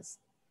houses,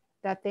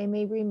 that they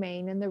may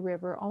remain in the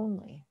river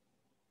only?"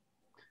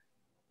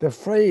 The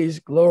phrase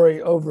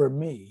 "glory over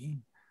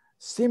me"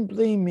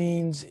 simply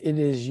means it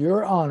is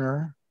your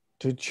honor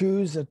to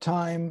choose a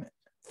time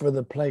for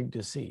the plague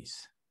to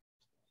cease.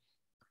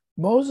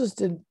 Moses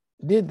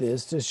did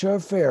this to show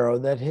Pharaoh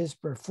that his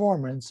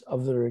performance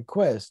of the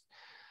request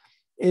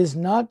is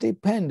not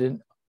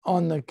dependent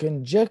on the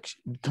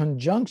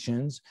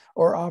conjunctions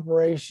or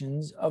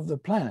operations of the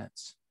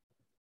planets,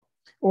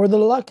 or the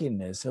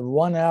luckiness of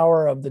 1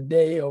 hour of the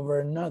day over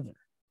another.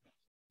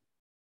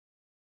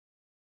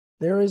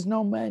 There is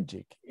no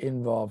magic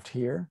involved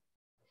here,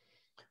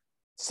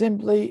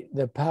 simply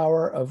the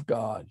power of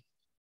God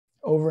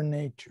over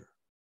nature.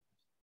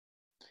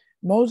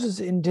 Moses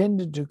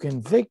intended to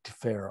convict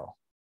Pharaoh.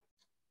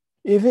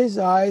 If his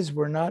eyes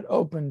were not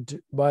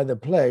opened by the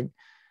plague,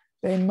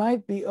 they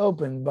might be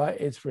opened by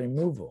its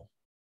removal.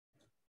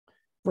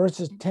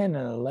 Verses 10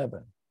 and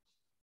 11.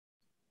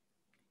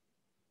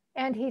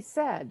 And he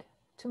said,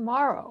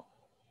 "Tomorrow."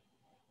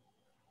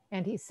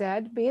 And he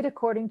said, "Be it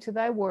according to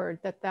thy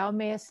word, that thou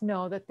mayest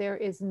know that there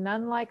is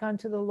none like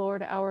unto the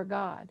Lord our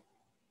God.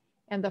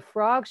 And the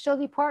frogs shall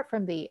depart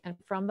from thee, and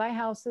from thy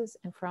houses,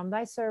 and from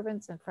thy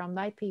servants, and from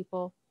thy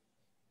people.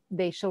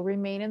 They shall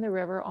remain in the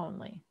river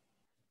only."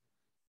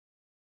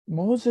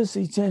 Moses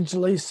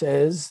essentially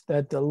says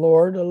that the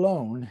Lord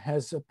alone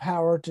has the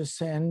power to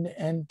send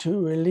and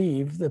to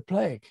relieve the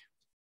plague.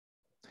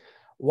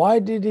 Why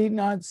did he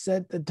not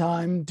set the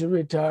time to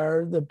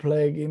retire the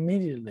plague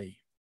immediately?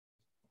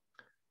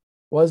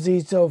 Was he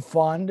so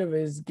fond of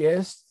his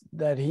guests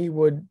that he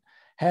would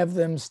have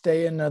them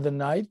stay another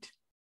night?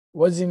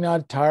 Was he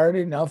not tired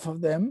enough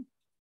of them?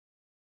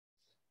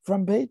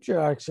 From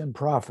Patriarchs and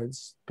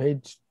Prophets,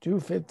 page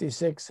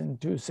 256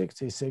 and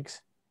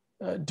 266,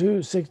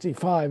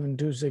 265 and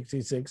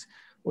 266,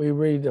 we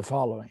read the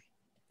following.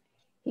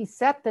 He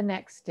set the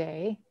next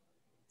day,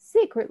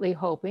 secretly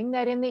hoping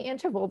that in the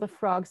interval the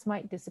frogs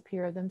might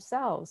disappear of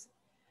themselves,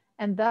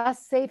 and thus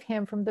save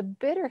him from the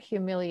bitter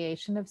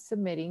humiliation of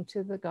submitting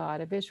to the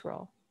God of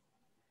Israel.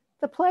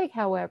 The plague,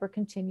 however,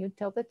 continued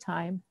till the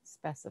time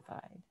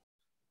specified.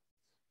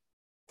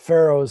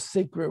 Pharaoh's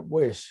secret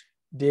wish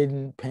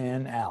didn't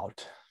pan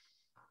out.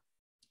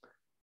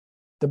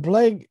 The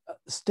plague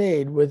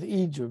stayed with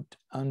Egypt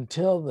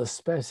until the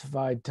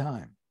specified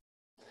time.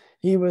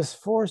 He was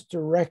forced to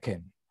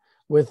reckon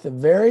with the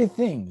very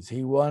things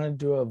he wanted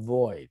to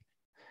avoid.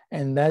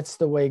 And that's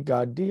the way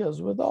God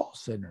deals with all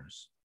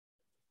sinners.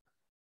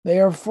 They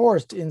are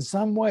forced in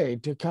some way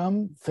to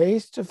come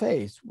face to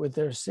face with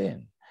their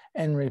sin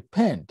and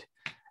repent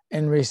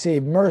and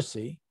receive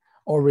mercy,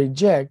 or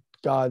reject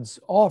God's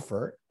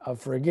offer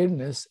of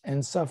forgiveness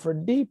and suffer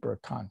deeper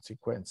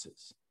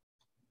consequences.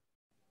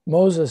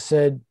 Moses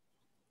said,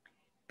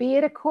 "Be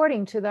it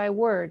according to thy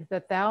word,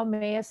 that thou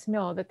mayest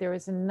know that there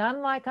is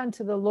none like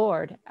unto the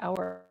Lord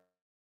our."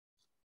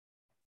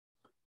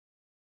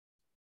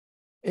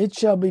 It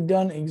shall be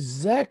done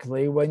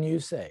exactly when you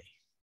say,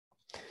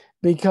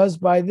 because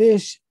by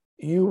this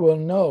you will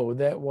know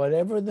that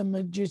whatever the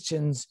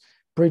magicians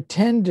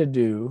pretend to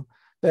do,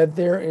 that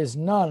there is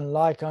none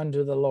like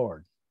unto the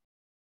Lord,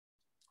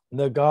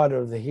 the God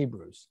of the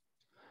Hebrews.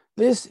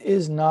 This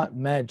is not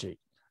magic.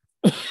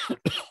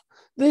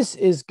 This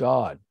is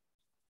God.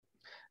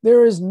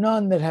 There is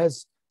none that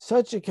has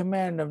such a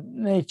command of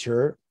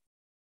nature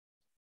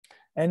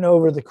and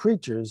over the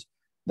creatures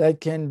that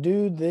can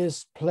do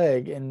this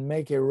plague and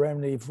make a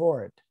remedy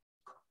for it.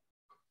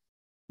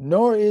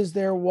 Nor is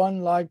there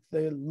one like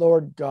the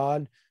Lord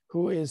God,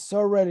 who is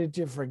so ready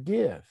to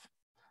forgive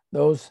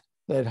those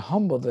that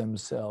humble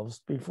themselves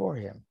before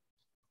him.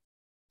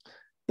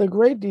 The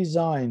great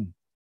design,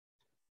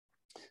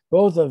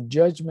 both of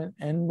judgment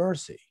and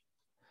mercy,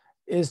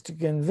 is to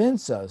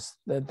convince us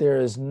that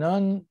there is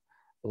none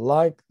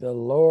like the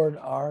Lord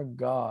our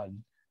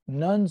God,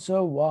 none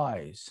so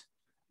wise,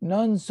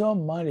 none so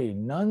mighty,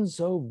 none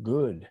so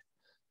good,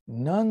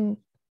 none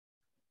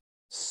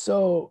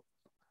so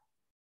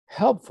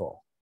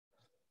helpful.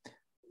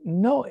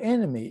 No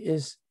enemy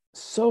is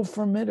so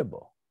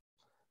formidable,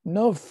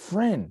 no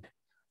friend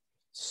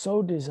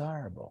so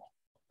desirable,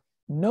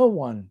 no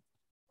one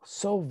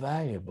so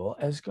valuable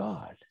as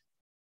God.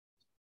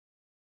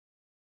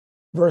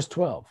 Verse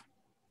 12.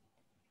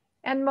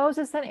 And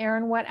Moses and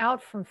Aaron went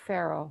out from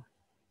Pharaoh,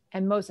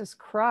 and Moses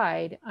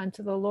cried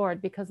unto the Lord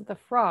because of the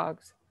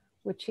frogs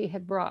which he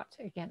had brought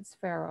against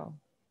Pharaoh.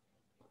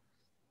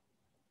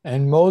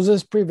 And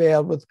Moses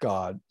prevailed with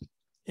God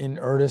in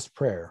earnest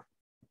prayer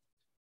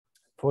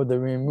for the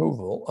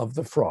removal of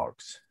the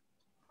frogs.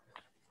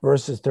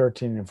 Verses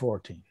 13 and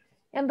 14.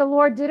 And the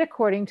Lord did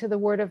according to the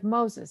word of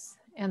Moses,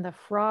 and the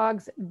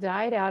frogs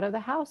died out of the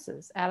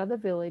houses, out of the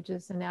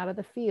villages, and out of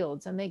the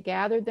fields, and they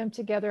gathered them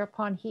together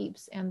upon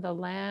heaps, and the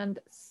land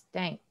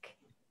stank.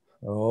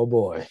 Oh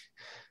boy.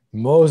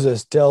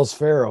 Moses tells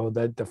Pharaoh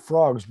that the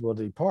frogs will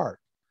depart.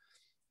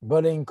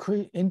 But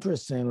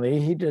interestingly,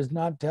 he does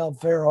not tell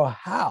Pharaoh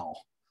how.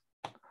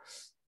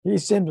 He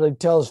simply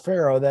tells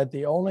Pharaoh that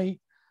the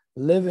only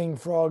living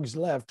frogs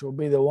left will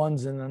be the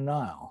ones in the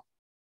Nile.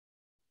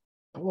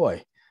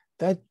 Boy,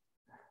 that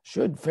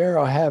should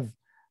Pharaoh have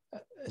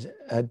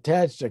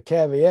attached a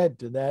caveat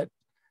to that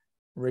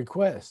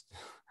request.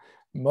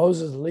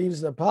 Moses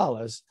leaves the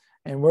palace,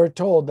 and we're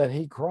told that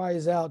he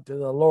cries out to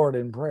the Lord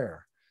in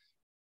prayer.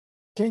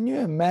 Can you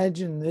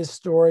imagine this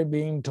story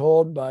being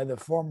told by the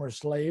former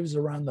slaves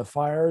around the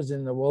fires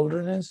in the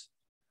wilderness?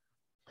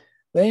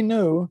 They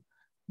knew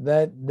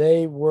that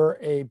they were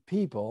a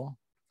people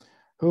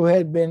who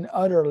had been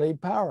utterly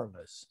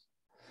powerless.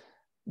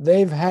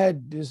 They've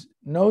had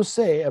no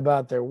say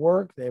about their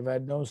work. They've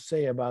had no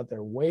say about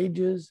their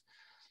wages.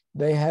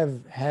 They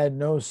have had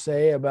no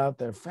say about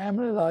their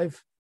family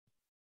life,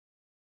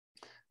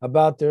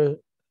 about their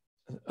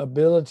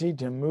ability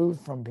to move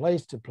from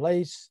place to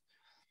place,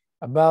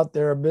 about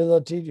their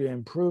ability to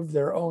improve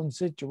their own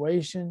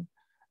situation.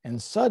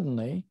 And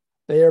suddenly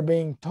they are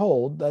being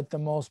told that the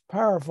most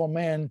powerful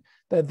man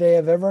that they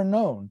have ever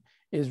known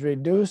is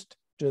reduced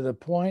to the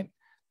point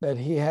that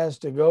he has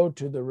to go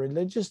to the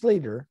religious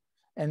leader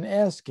and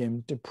ask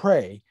him to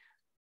pray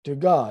to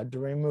God to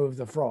remove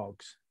the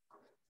frogs.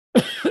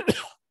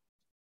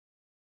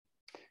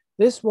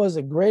 This was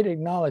a great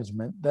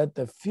acknowledgement that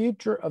the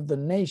future of the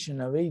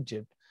nation of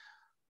Egypt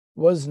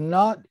was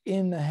not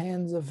in the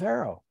hands of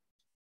Pharaoh,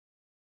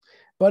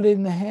 but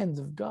in the hands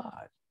of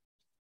God.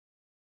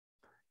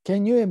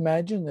 Can you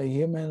imagine the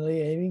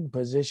humiliating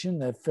position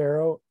that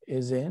Pharaoh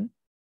is in?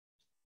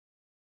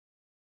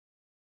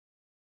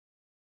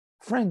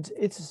 Friends,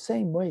 it's the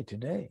same way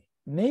today.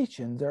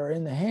 Nations are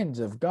in the hands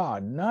of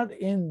God, not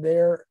in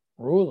their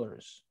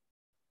rulers.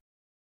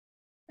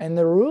 And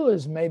the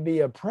rulers may be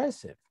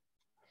oppressive,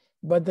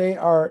 but they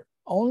are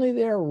only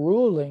there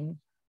ruling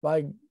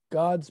by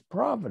God's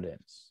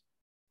providence.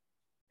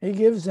 He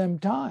gives them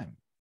time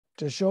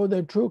to show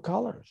their true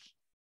colors.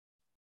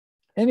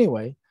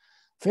 Anyway,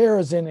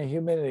 Pharaoh's in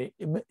a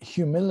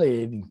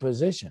humiliating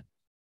position.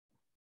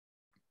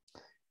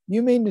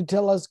 You mean to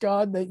tell us,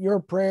 God, that your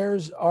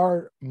prayers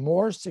are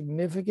more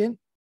significant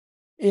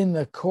in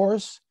the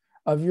course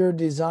of your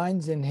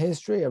designs in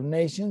history of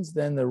nations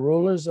than the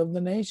rulers of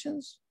the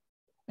nations?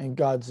 And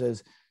God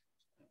says,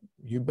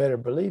 you better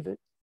believe it.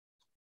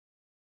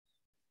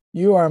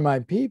 You are my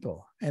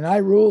people, and I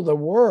rule the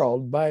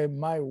world by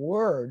my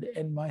word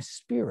and my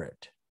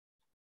spirit.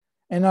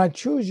 And I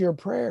choose your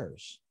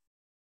prayers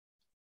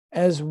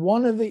as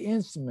one of the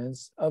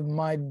instruments of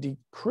my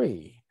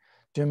decree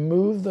to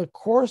move the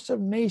course of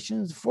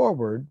nations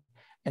forward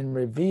and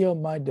reveal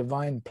my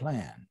divine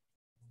plan.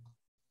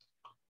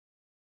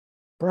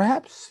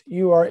 Perhaps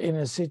you are in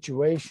a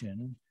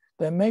situation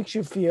that makes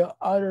you feel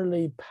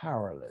utterly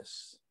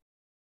powerless.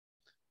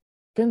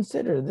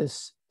 Consider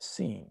this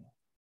scene.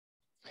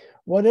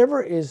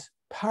 Whatever is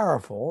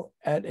powerful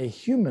at a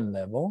human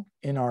level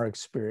in our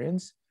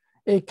experience,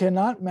 it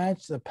cannot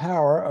match the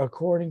power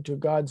according to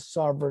God's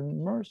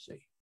sovereign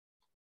mercy.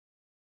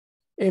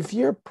 If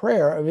your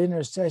prayer of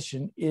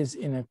intercession is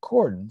in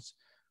accordance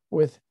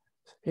with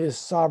his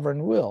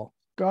sovereign will,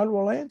 God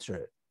will answer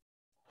it.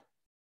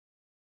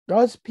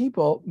 God's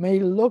people may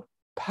look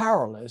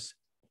powerless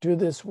to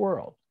this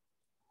world,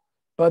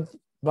 but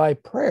by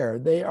prayer,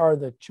 they are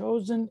the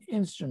chosen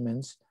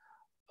instruments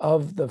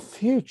of the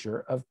future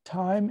of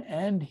time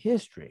and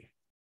history.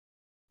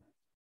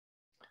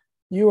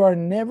 You are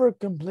never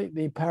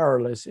completely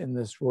powerless in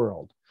this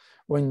world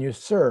when you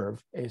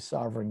serve a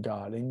sovereign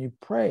God and you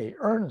pray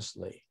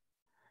earnestly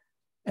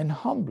and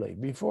humbly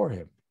before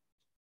him.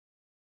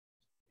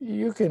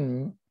 You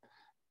can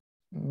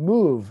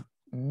move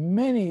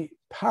many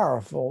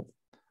powerful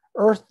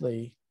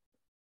earthly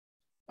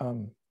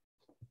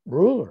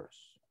rulers.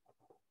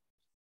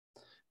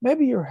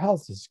 Maybe your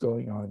health is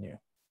going on you.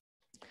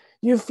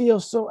 You feel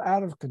so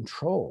out of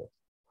control.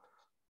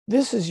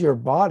 This is your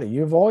body.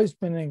 You've always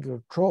been in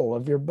control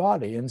of your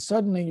body, and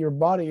suddenly your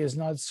body is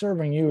not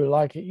serving you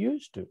like it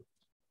used to.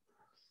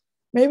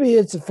 Maybe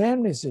it's a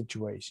family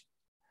situation.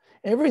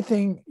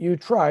 Everything you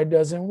try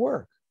doesn't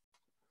work,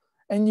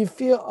 and you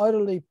feel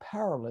utterly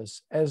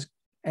powerless,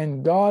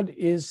 and God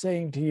is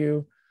saying to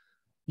you,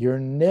 you're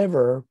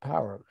never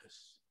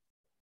powerless.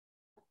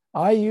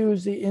 I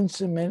use the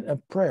instrument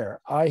of prayer.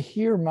 I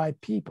hear my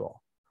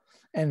people,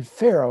 and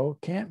Pharaoh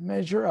can't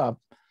measure up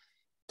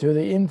to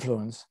the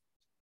influence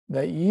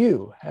that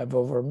you have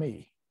over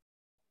me.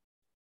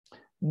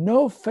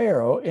 No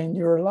Pharaoh in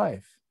your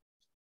life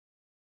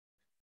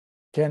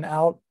can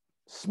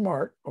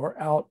outsmart or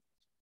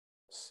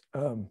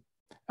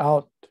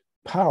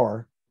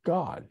outpower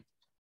God.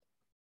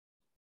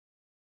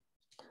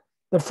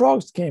 The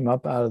frogs came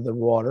up out of the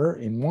water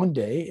in one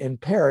day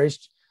and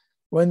perished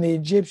when the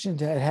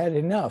Egyptians had had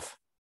enough.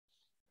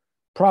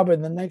 Probably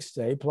the next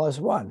day plus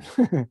one.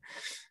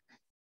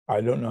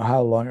 I don't know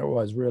how long it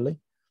was really.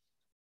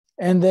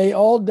 And they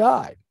all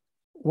died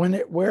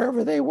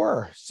wherever they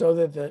were, so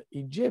that the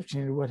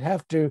Egyptians would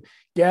have to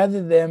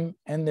gather them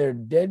and their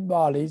dead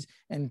bodies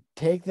and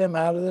take them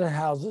out of their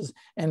houses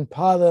and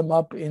pile them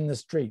up in the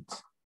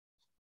streets.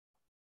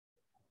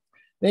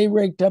 They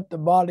raked up the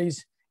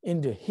bodies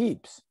into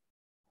heaps.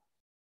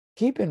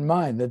 Keep in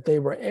mind that they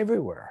were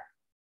everywhere,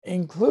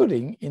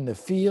 including in the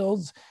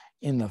fields,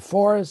 in the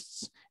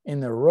forests, in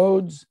the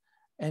roads,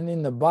 and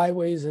in the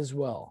byways as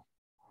well.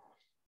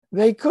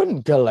 They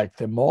couldn't collect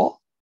them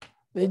all.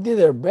 They did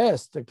their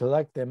best to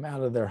collect them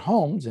out of their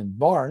homes and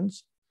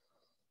barns,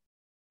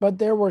 but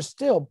there were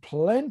still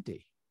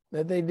plenty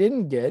that they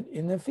didn't get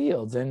in the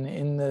fields and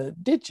in the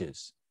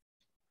ditches.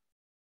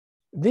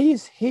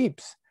 These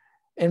heaps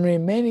and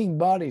remaining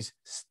bodies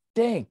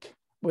stank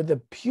with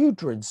a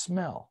putrid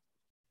smell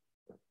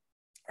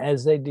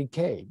as they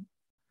decayed.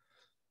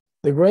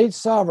 The great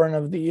sovereign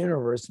of the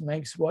universe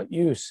makes what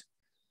use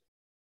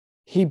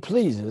he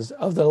pleases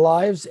of the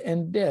lives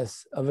and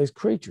deaths of his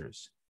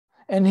creatures.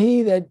 And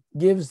he that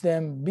gives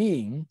them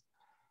being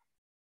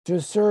to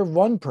serve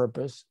one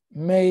purpose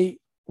may,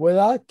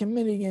 without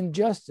committing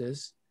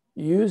injustice,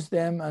 use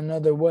them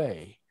another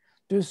way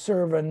to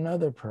serve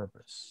another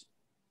purpose.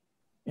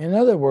 In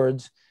other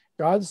words,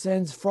 God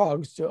sends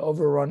frogs to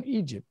overrun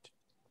Egypt.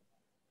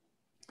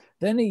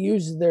 Then he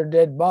uses their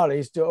dead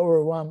bodies to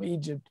overwhelm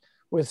Egypt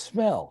with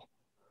smell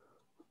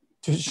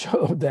to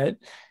show that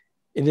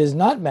it is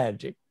not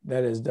magic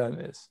that has done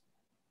this.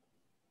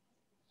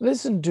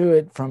 Listen to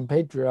it from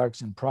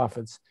Patriarchs and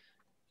Prophets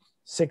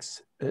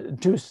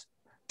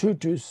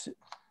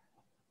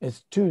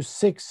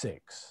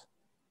 266,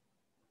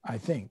 I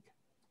think.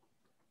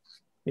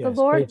 Yes, The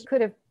Lord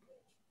could have.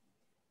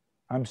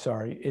 I'm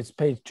sorry, it's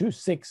page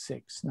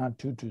 266, not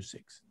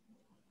 226.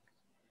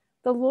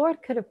 The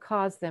Lord could have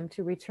caused them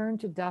to return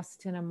to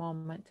dust in a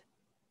moment.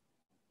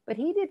 But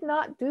he did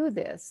not do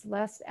this,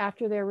 lest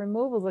after their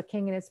removal, the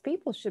king and his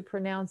people should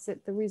pronounce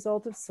it the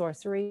result of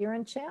sorcery or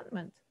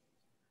enchantment,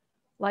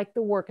 like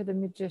the work of the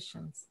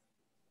magicians.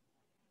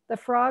 The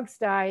frogs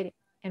died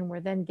and were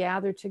then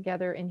gathered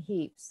together in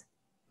heaps.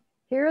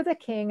 Here the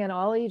king and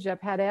all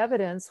Egypt had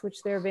evidence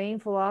which their vain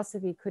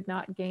philosophy could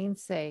not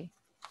gainsay,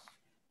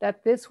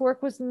 that this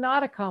work was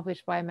not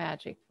accomplished by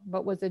magic,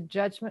 but was a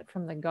judgment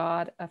from the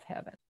God of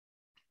heaven.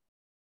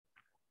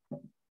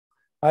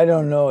 I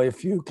don't know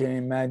if you can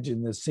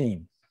imagine the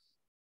scene.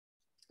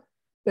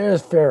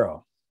 There's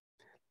Pharaoh.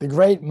 the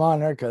great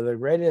monarch of the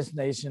greatest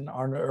nation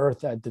on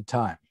earth at the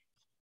time,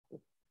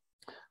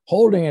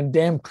 holding a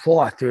damp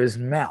cloth to his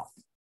mouth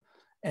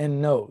and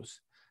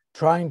nose,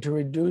 trying to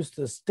reduce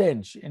the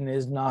stench in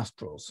his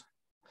nostrils.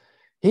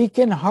 He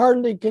can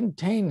hardly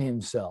contain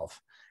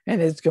himself and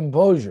his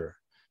composure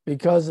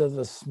because of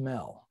the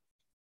smell.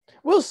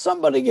 Will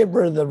somebody get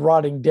rid of the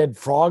rotting dead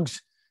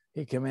frogs?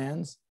 He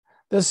commands.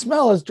 The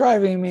smell is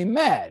driving me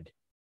mad.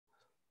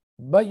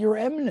 But your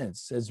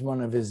eminence, says one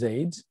of his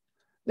aides,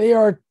 they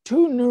are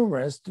too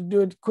numerous to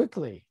do it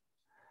quickly.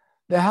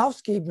 The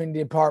housekeeping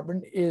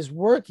department is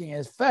working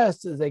as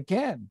fast as they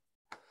can.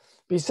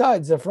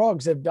 Besides, the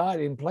frogs have died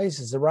in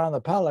places around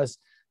the palace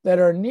that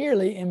are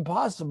nearly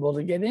impossible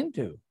to get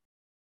into.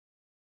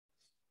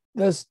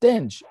 The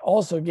stench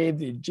also gave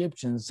the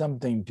Egyptians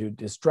something to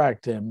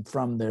distract them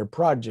from their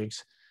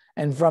projects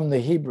and from the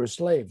Hebrew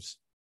slaves.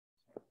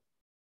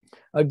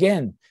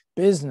 Again,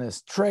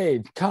 business,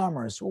 trade,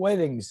 commerce,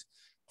 weddings,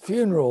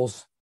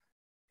 funerals,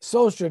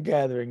 social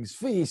gatherings,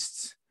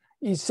 feasts,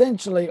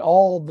 essentially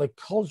all the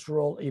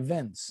cultural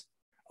events,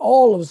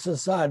 all of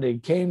society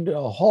came to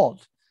a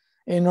halt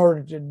in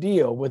order to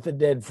deal with the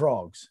dead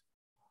frogs.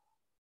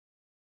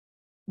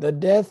 The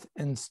death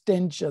and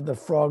stench of the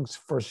frogs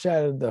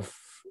foreshadowed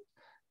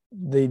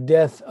the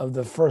death of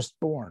the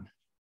firstborn,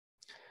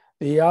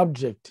 the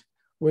object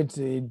which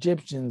the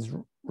Egyptians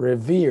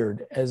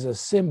revered as a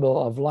symbol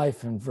of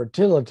life and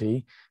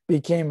fertility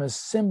became a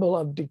symbol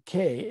of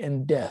decay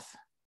and death.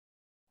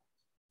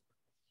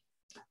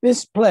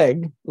 This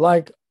plague,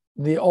 like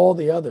all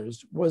the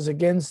others, was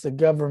against the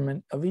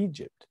government of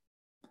Egypt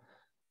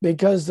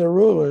because the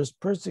rulers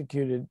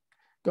persecuted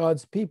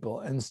God's people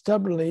and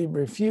stubbornly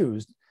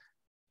refused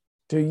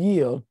to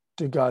yield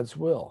to God's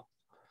will.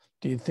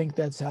 Do you think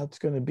that's how it's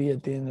going to be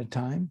at the end of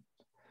time?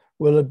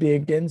 Will it be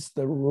against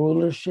the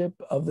rulership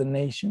of the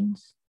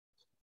nations?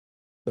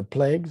 The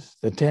plagues,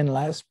 the 10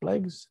 last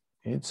plagues?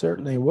 It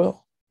certainly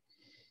will.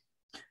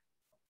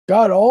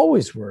 God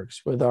always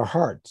works with our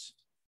hearts.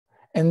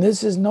 And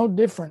this is no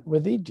different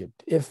with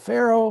Egypt. If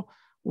Pharaoh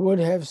would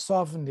have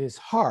softened his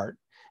heart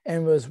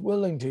and was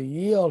willing to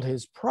yield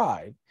his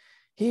pride,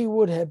 he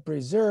would have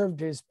preserved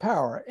his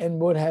power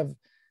and would have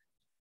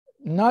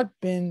not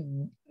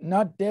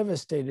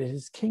devastated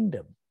his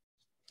kingdom.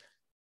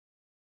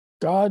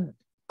 God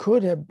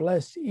could have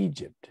blessed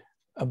Egypt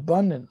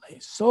abundantly,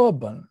 so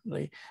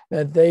abundantly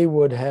that they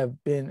would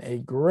have been a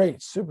great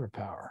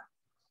superpower.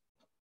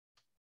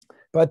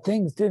 But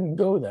things didn't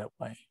go that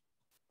way.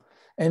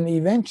 And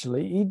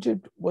eventually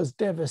Egypt was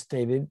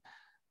devastated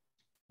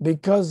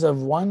because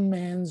of one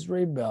man's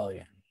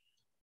rebellion.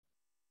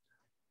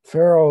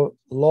 Pharaoh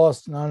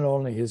lost not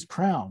only his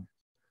crown,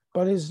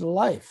 but his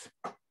life,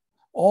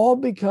 all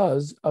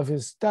because of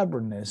his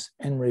stubbornness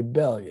and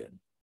rebellion.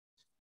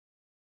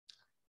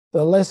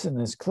 The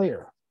lesson is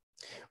clear.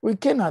 We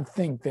cannot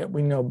think that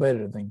we know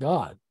better than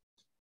God.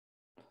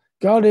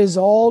 God is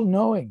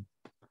all-knowing,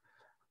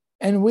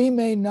 and we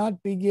may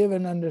not be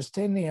given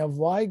understanding of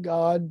why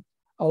God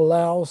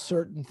allows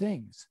certain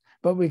things,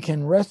 but we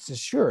can rest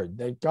assured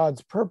that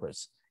God's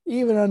purpose,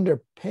 even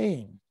under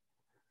pain,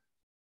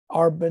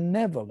 are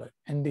benevolent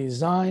and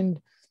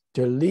designed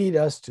to lead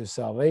us to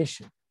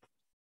salvation.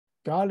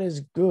 God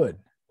is good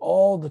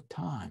all the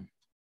time.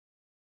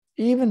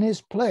 Even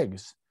his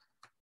plagues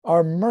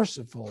are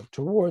merciful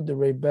toward the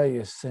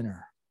rebellious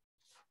sinner.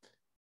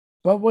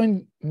 But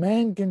when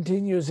man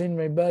continues in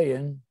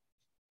rebellion,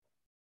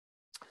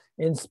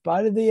 in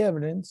spite of the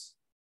evidence,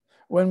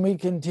 when we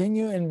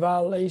continue in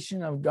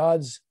violation of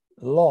God's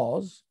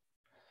laws,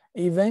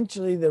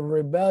 eventually the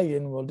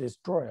rebellion will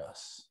destroy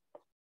us.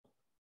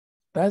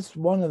 That's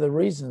one of the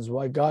reasons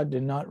why God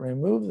did not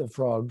remove the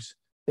frogs'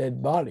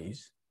 dead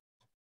bodies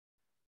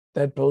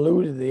that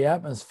polluted the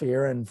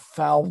atmosphere and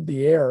fouled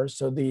the air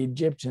so the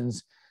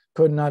Egyptians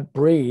could not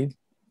breathe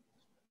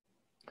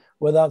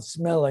without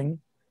smelling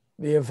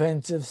the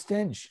offensive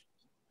stench.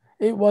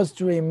 It was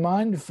to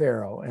remind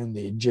Pharaoh and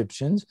the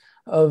Egyptians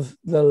of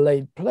the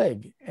late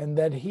plague and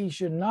that he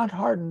should not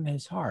harden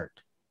his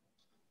heart,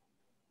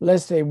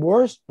 lest a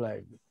worse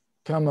plague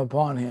come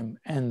upon him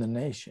and the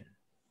nation.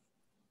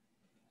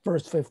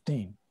 Verse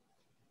 15.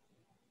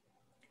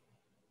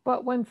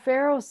 But when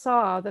Pharaoh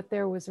saw that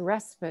there was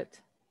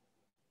respite,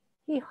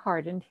 he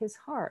hardened his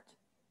heart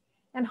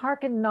and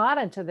hearkened not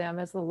unto them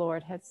as the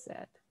Lord had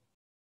said.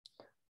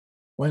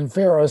 When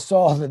Pharaoh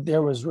saw that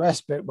there was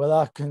respite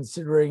without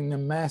considering the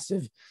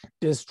massive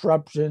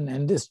disruption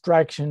and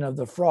distraction of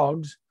the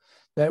frogs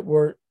that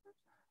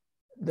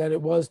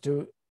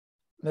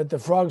the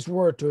frogs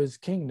were to his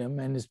kingdom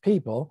and his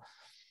people,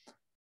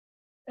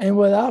 and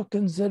without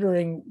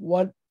considering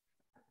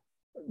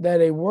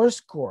that a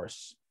worse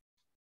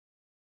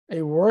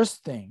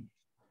thing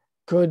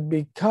could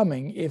be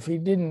coming if he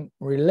didn't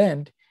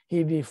relent,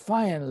 he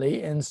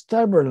defiantly and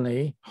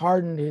stubbornly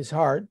hardened his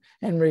heart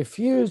and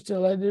refused to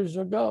let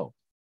Israel go.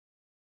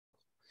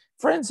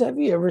 Friends, have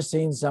you ever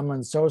seen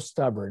someone so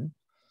stubborn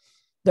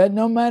that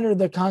no matter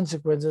the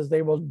consequences,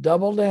 they will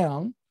double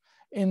down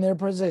in their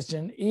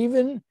position,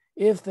 even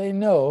if they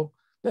know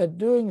that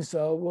doing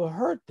so will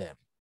hurt them?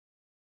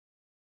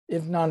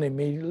 if not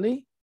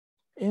immediately,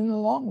 in the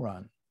long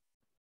run.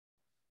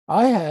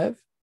 I have,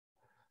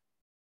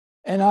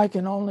 and I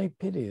can only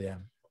pity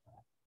them.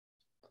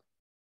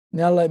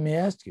 Now let me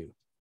ask you,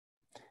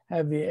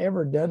 have you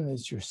ever done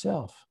this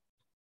yourself?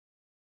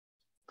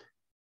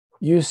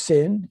 You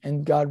sin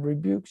and God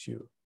rebukes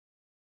you.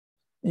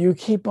 You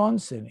keep on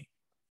sinning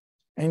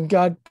and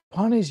God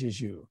punishes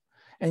you,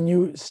 and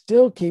you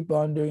still keep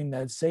on doing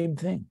that same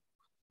thing.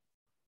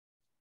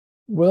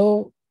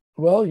 Well,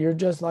 you're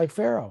just like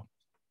Pharaoh,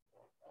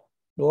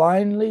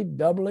 blindly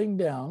doubling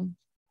down,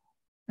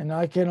 and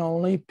I can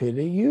only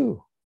pity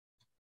you.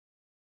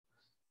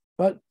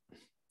 But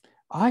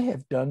I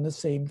have done the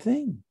same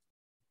thing.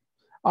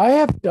 I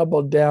have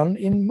doubled down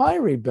in my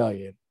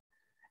rebellion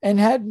and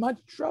had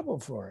much trouble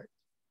for it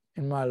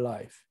in my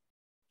life.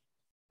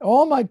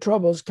 All my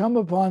troubles come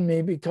upon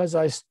me because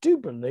I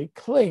stupidly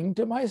cling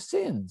to my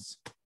sins.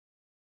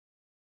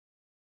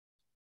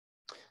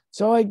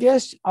 So I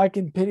guess I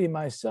can pity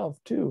myself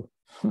too.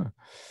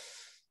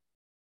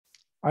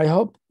 I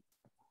hope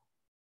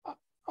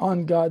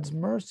on God's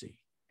mercy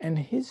and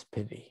his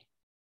pity.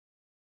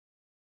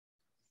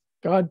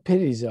 God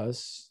pities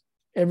us,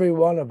 every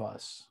one of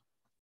us.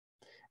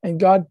 And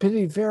God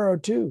pitied Pharaoh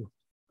too,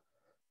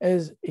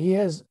 as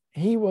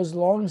he was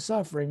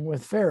long-suffering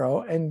with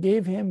Pharaoh and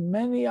gave him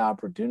many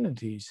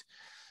opportunities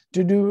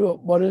to do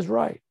what is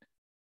right.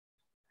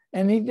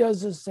 And he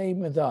does the same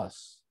with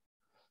us,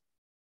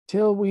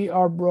 till we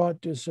are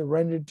brought to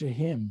surrender to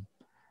him,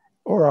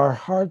 or our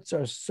hearts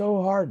are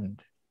so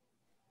hardened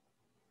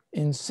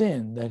in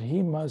sin that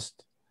he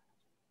must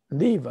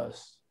leave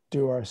us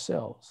to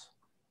ourselves.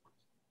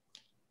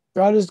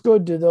 God is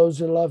good to those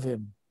who love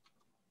him.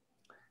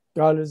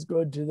 God is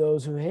good to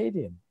those who hate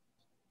him.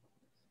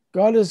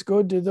 God is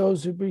good to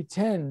those who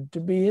pretend to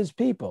be his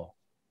people.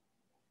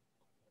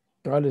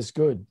 God is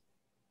good.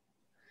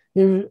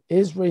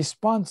 His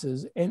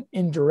responses and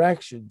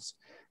interactions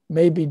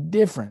may be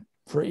different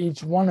for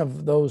each one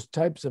of those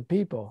types of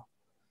people,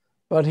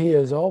 but he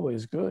is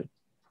always good.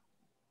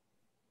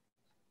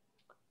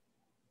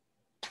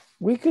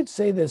 We could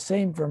say the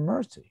same for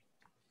mercy.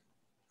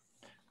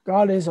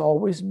 God is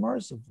always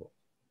merciful.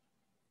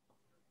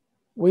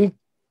 We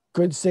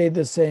could say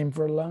the same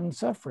for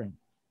long-suffering,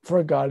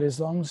 for God is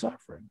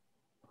long-suffering.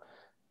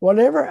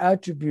 Whatever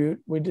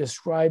attribute we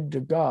ascribe to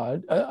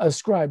God,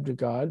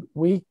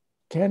 we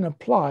can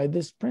apply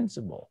this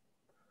principle.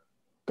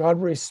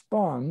 God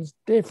responds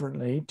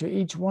differently to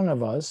each one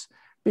of us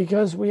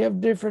because we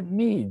have different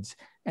needs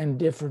and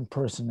different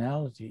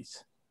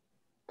personalities.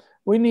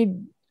 We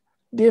need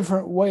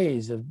different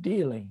ways of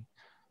dealing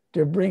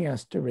to bring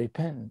us to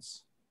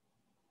repentance.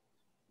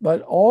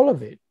 But all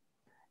of it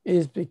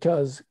is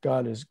because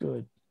God is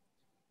good.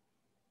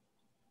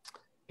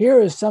 Here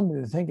is something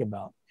to think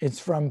about. It's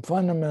from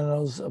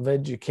Fundamentals of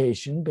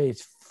Education,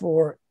 page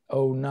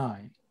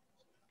 409.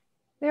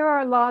 There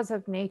are laws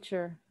of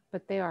nature,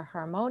 but they are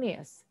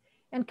harmonious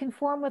and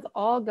conform with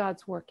all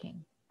God's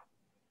working.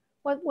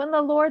 When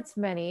the Lord's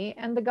many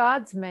and the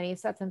God's many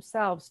set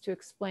themselves to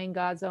explain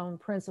God's own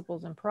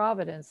principles and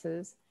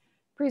providences,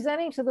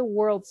 presenting to the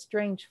world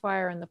strange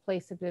fire in the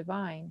place of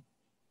divine,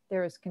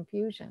 there is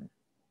confusion.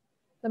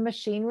 The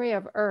machinery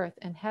of earth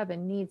and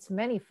heaven needs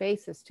many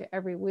faces to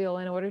every wheel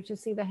in order to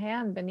see the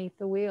hand beneath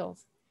the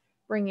wheels,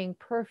 bringing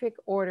perfect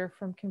order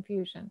from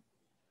confusion.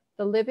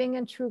 The living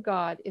and true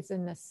God is a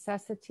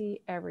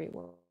necessity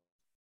everywhere.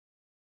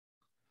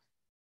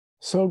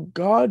 So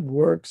God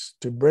works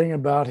to bring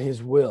about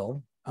his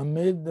will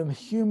amid the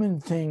human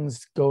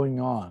things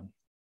going on.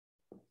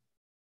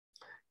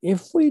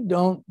 If we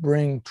don't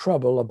bring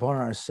trouble upon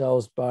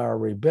ourselves by our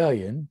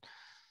rebellion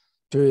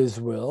to his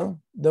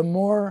will, the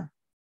more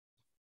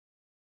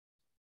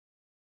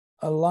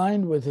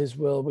aligned with his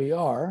will we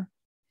are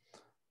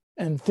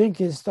and think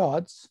his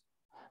thoughts,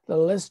 the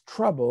less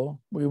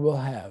trouble we will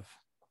have.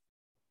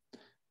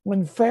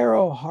 When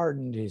Pharaoh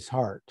hardened his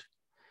heart,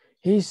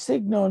 he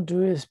signaled to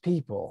his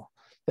people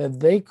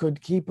that they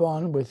could keep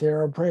on with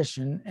their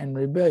oppression and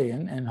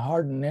rebellion and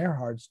harden their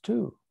hearts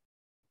too.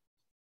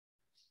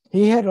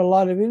 He had a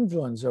lot of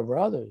influence over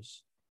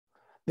others.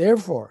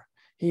 Therefore,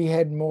 he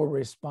had more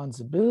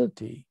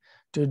responsibility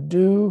to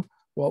do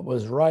what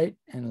was right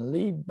and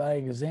lead by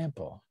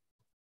example.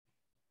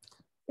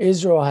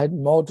 Israel had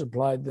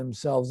multiplied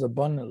themselves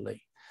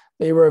abundantly.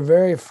 They were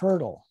very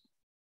fertile.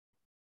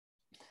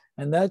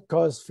 And that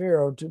caused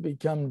Pharaoh to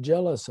become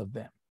jealous of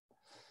them.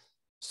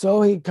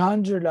 So he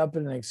conjured up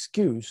an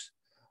excuse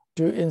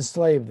to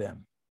enslave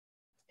them.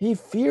 He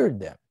feared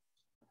them.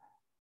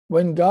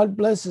 When God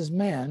blesses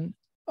man,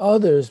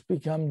 others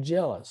become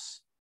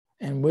jealous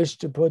and wish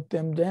to put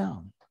them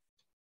down.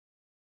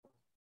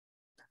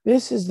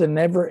 This is the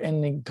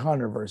never-ending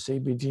controversy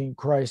between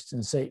Christ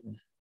and Satan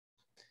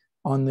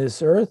on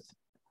this earth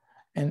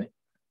and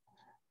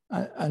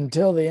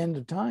until the end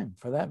of time,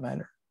 for that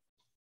matter.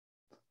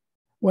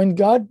 When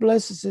God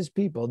blesses his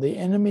people, the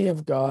enemy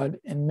of God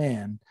and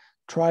man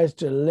tries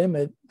to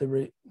limit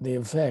the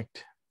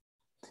effect.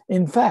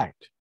 In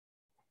fact,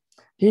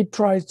 he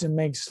tries to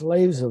make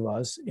slaves of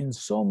us in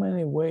so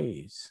many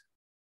ways.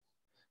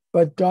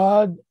 But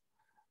God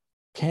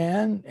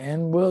can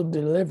and will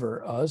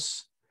deliver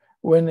us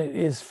when it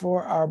is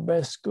for our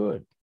best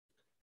good.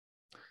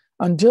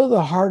 Until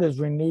the heart is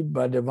renewed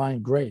by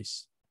divine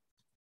grace,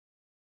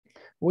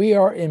 we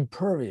are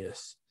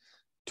impervious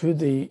to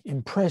the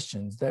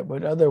impressions that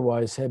would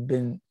otherwise have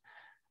been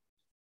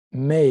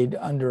made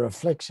under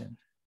affliction.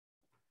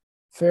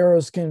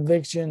 Pharaoh's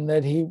conviction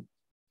that he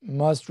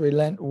must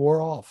relent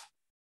wore off.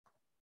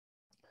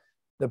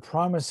 The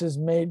promises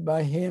made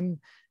by him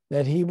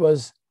that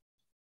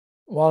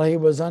while he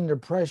was under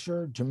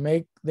pressure to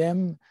make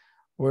them,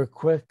 were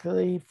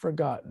quickly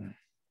forgotten.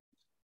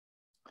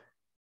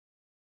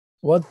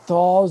 What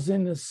thaws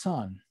in the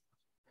sun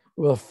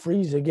will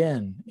freeze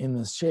again in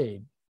the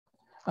shade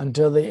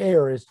until the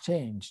air is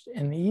changed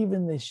and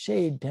even the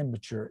shade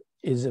temperature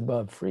is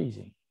above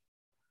freezing.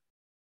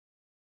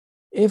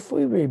 If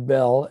we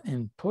rebel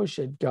and push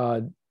at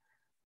God,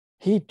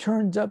 he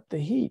turns up the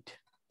heat.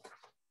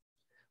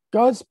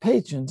 God's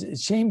patience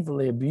is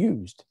shamefully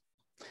abused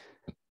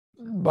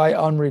by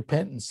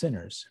unrepentant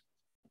sinners.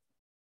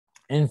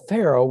 And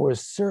Pharaoh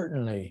was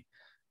certainly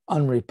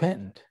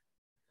unrepentant.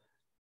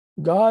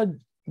 God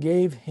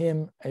gave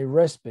him a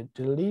respite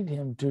to lead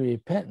him to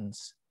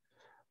repentance,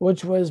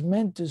 which was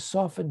meant to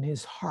soften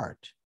his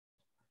heart.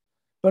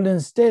 But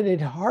instead,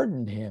 it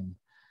hardened him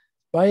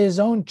by his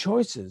own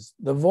choices.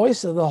 The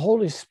voice of the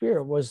Holy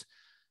Spirit was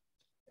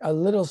a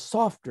little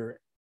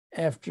softer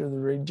after the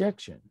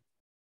rejection.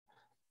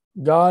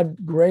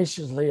 God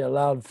graciously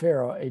allowed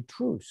Pharaoh a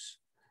truce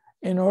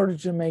in order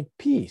to make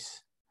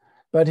peace,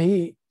 but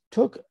he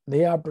took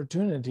the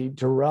opportunity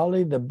to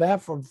rally the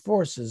baffled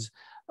forces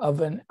of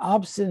an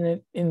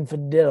obstinate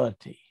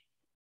infidelity.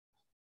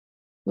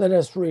 Let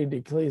us read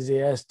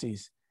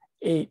Ecclesiastes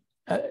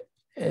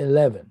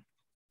 8:11.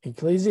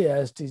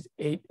 Ecclesiastes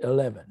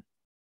 8:11.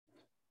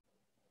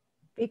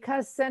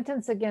 Because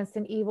sentence against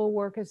an evil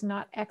work is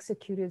not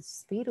executed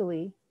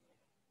speedily,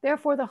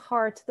 therefore the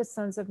heart of the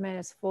sons of men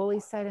is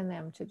fully set in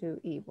them to do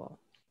evil.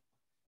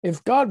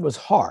 If God was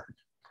hard,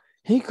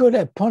 he could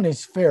have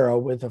punished Pharaoh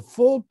with a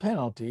full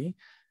penalty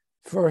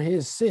for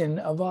his sin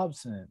of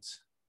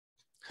obstinance.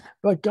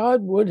 But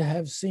God would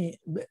have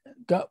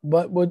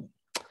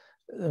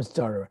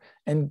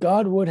and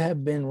God would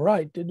have been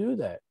right to do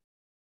that.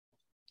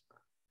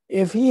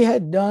 If he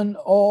had done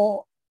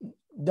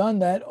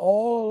that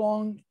all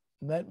along,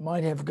 that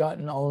might have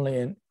gotten only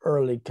an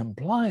early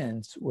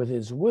compliance with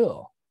his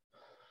will.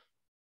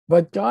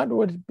 But God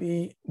would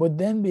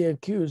then be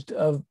accused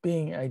of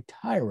being a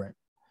tyrant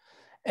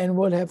and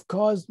would have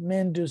caused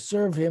men to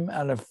serve him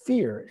out of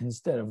fear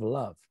instead of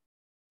love.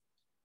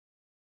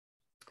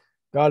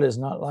 God is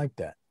not like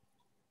that.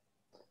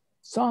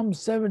 Psalm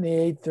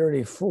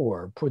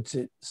 78:34 puts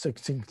it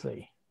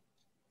succinctly.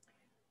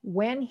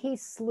 When he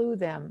slew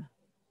them,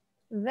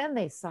 then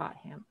they sought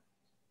him,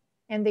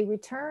 and they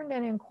returned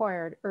and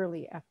inquired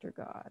early after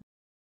God.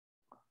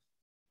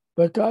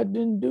 But God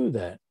didn't do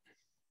that.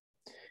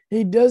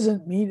 He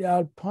doesn't mete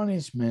out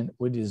punishment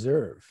we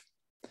deserve.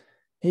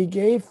 He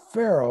gave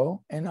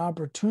Pharaoh an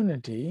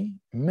opportunity,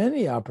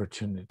 many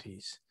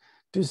opportunities,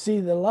 to see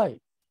the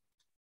light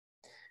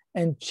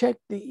and check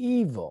the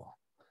evil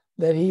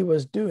that he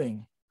was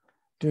doing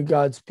to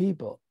God's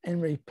people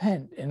and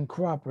repent and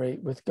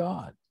cooperate with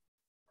God.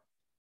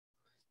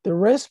 The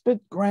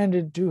respite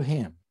granted to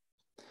him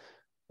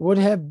would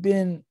have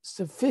been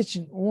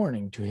sufficient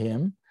warning to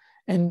him,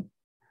 and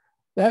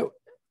that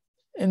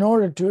in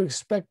order to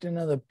expect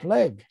another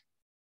plague.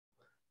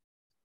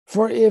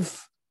 For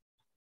if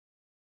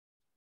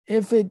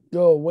it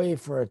go away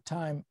for a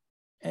time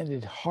and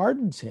it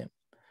hardens him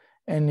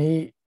and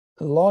he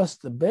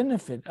lost the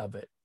benefit of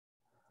it,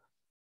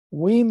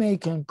 we may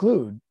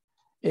conclude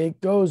it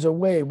goes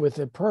away with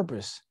a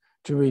purpose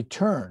to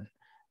return,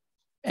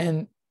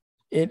 and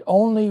it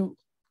only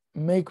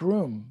make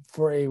room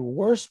for a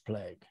worse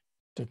plague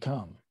to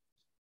come.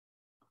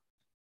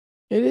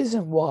 It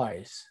isn't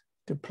wise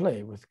to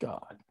play with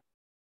God.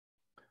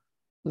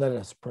 Let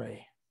us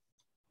pray.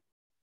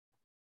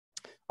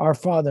 Our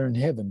Father in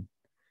heaven,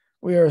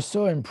 we are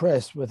so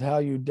impressed with how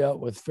you dealt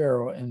with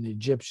Pharaoh and the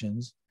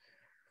Egyptians,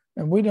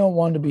 and we don't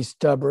want to be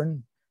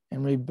stubborn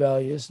and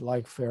rebellious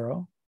like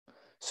Pharaoh.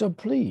 So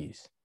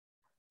please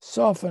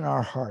soften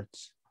our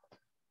hearts.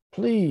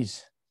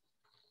 Please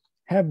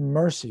have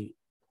mercy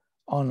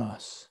on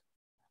us,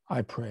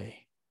 I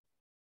pray.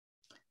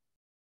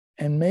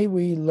 And may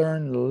we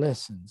learn the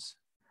lessons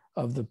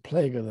of the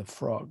plague of the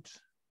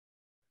frogs.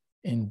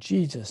 In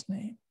Jesus'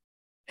 name,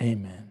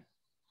 amen.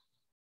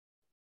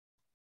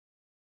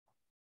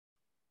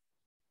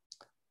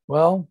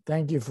 Well,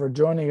 thank you for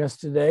joining us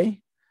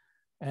today.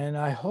 And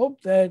I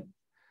hope that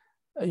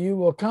you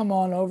will come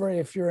on over.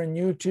 If you're in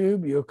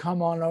YouTube, you'll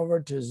come on over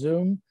to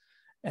Zoom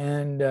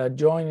and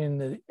join in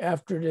the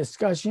after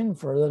discussion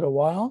for a little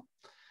while.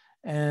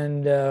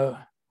 And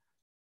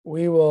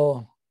we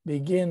will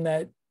begin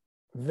that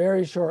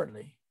very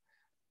shortly,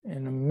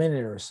 in a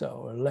minute or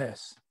so or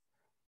less.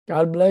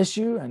 God bless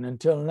you. And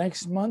until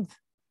next month,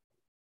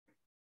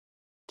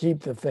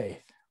 keep the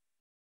faith.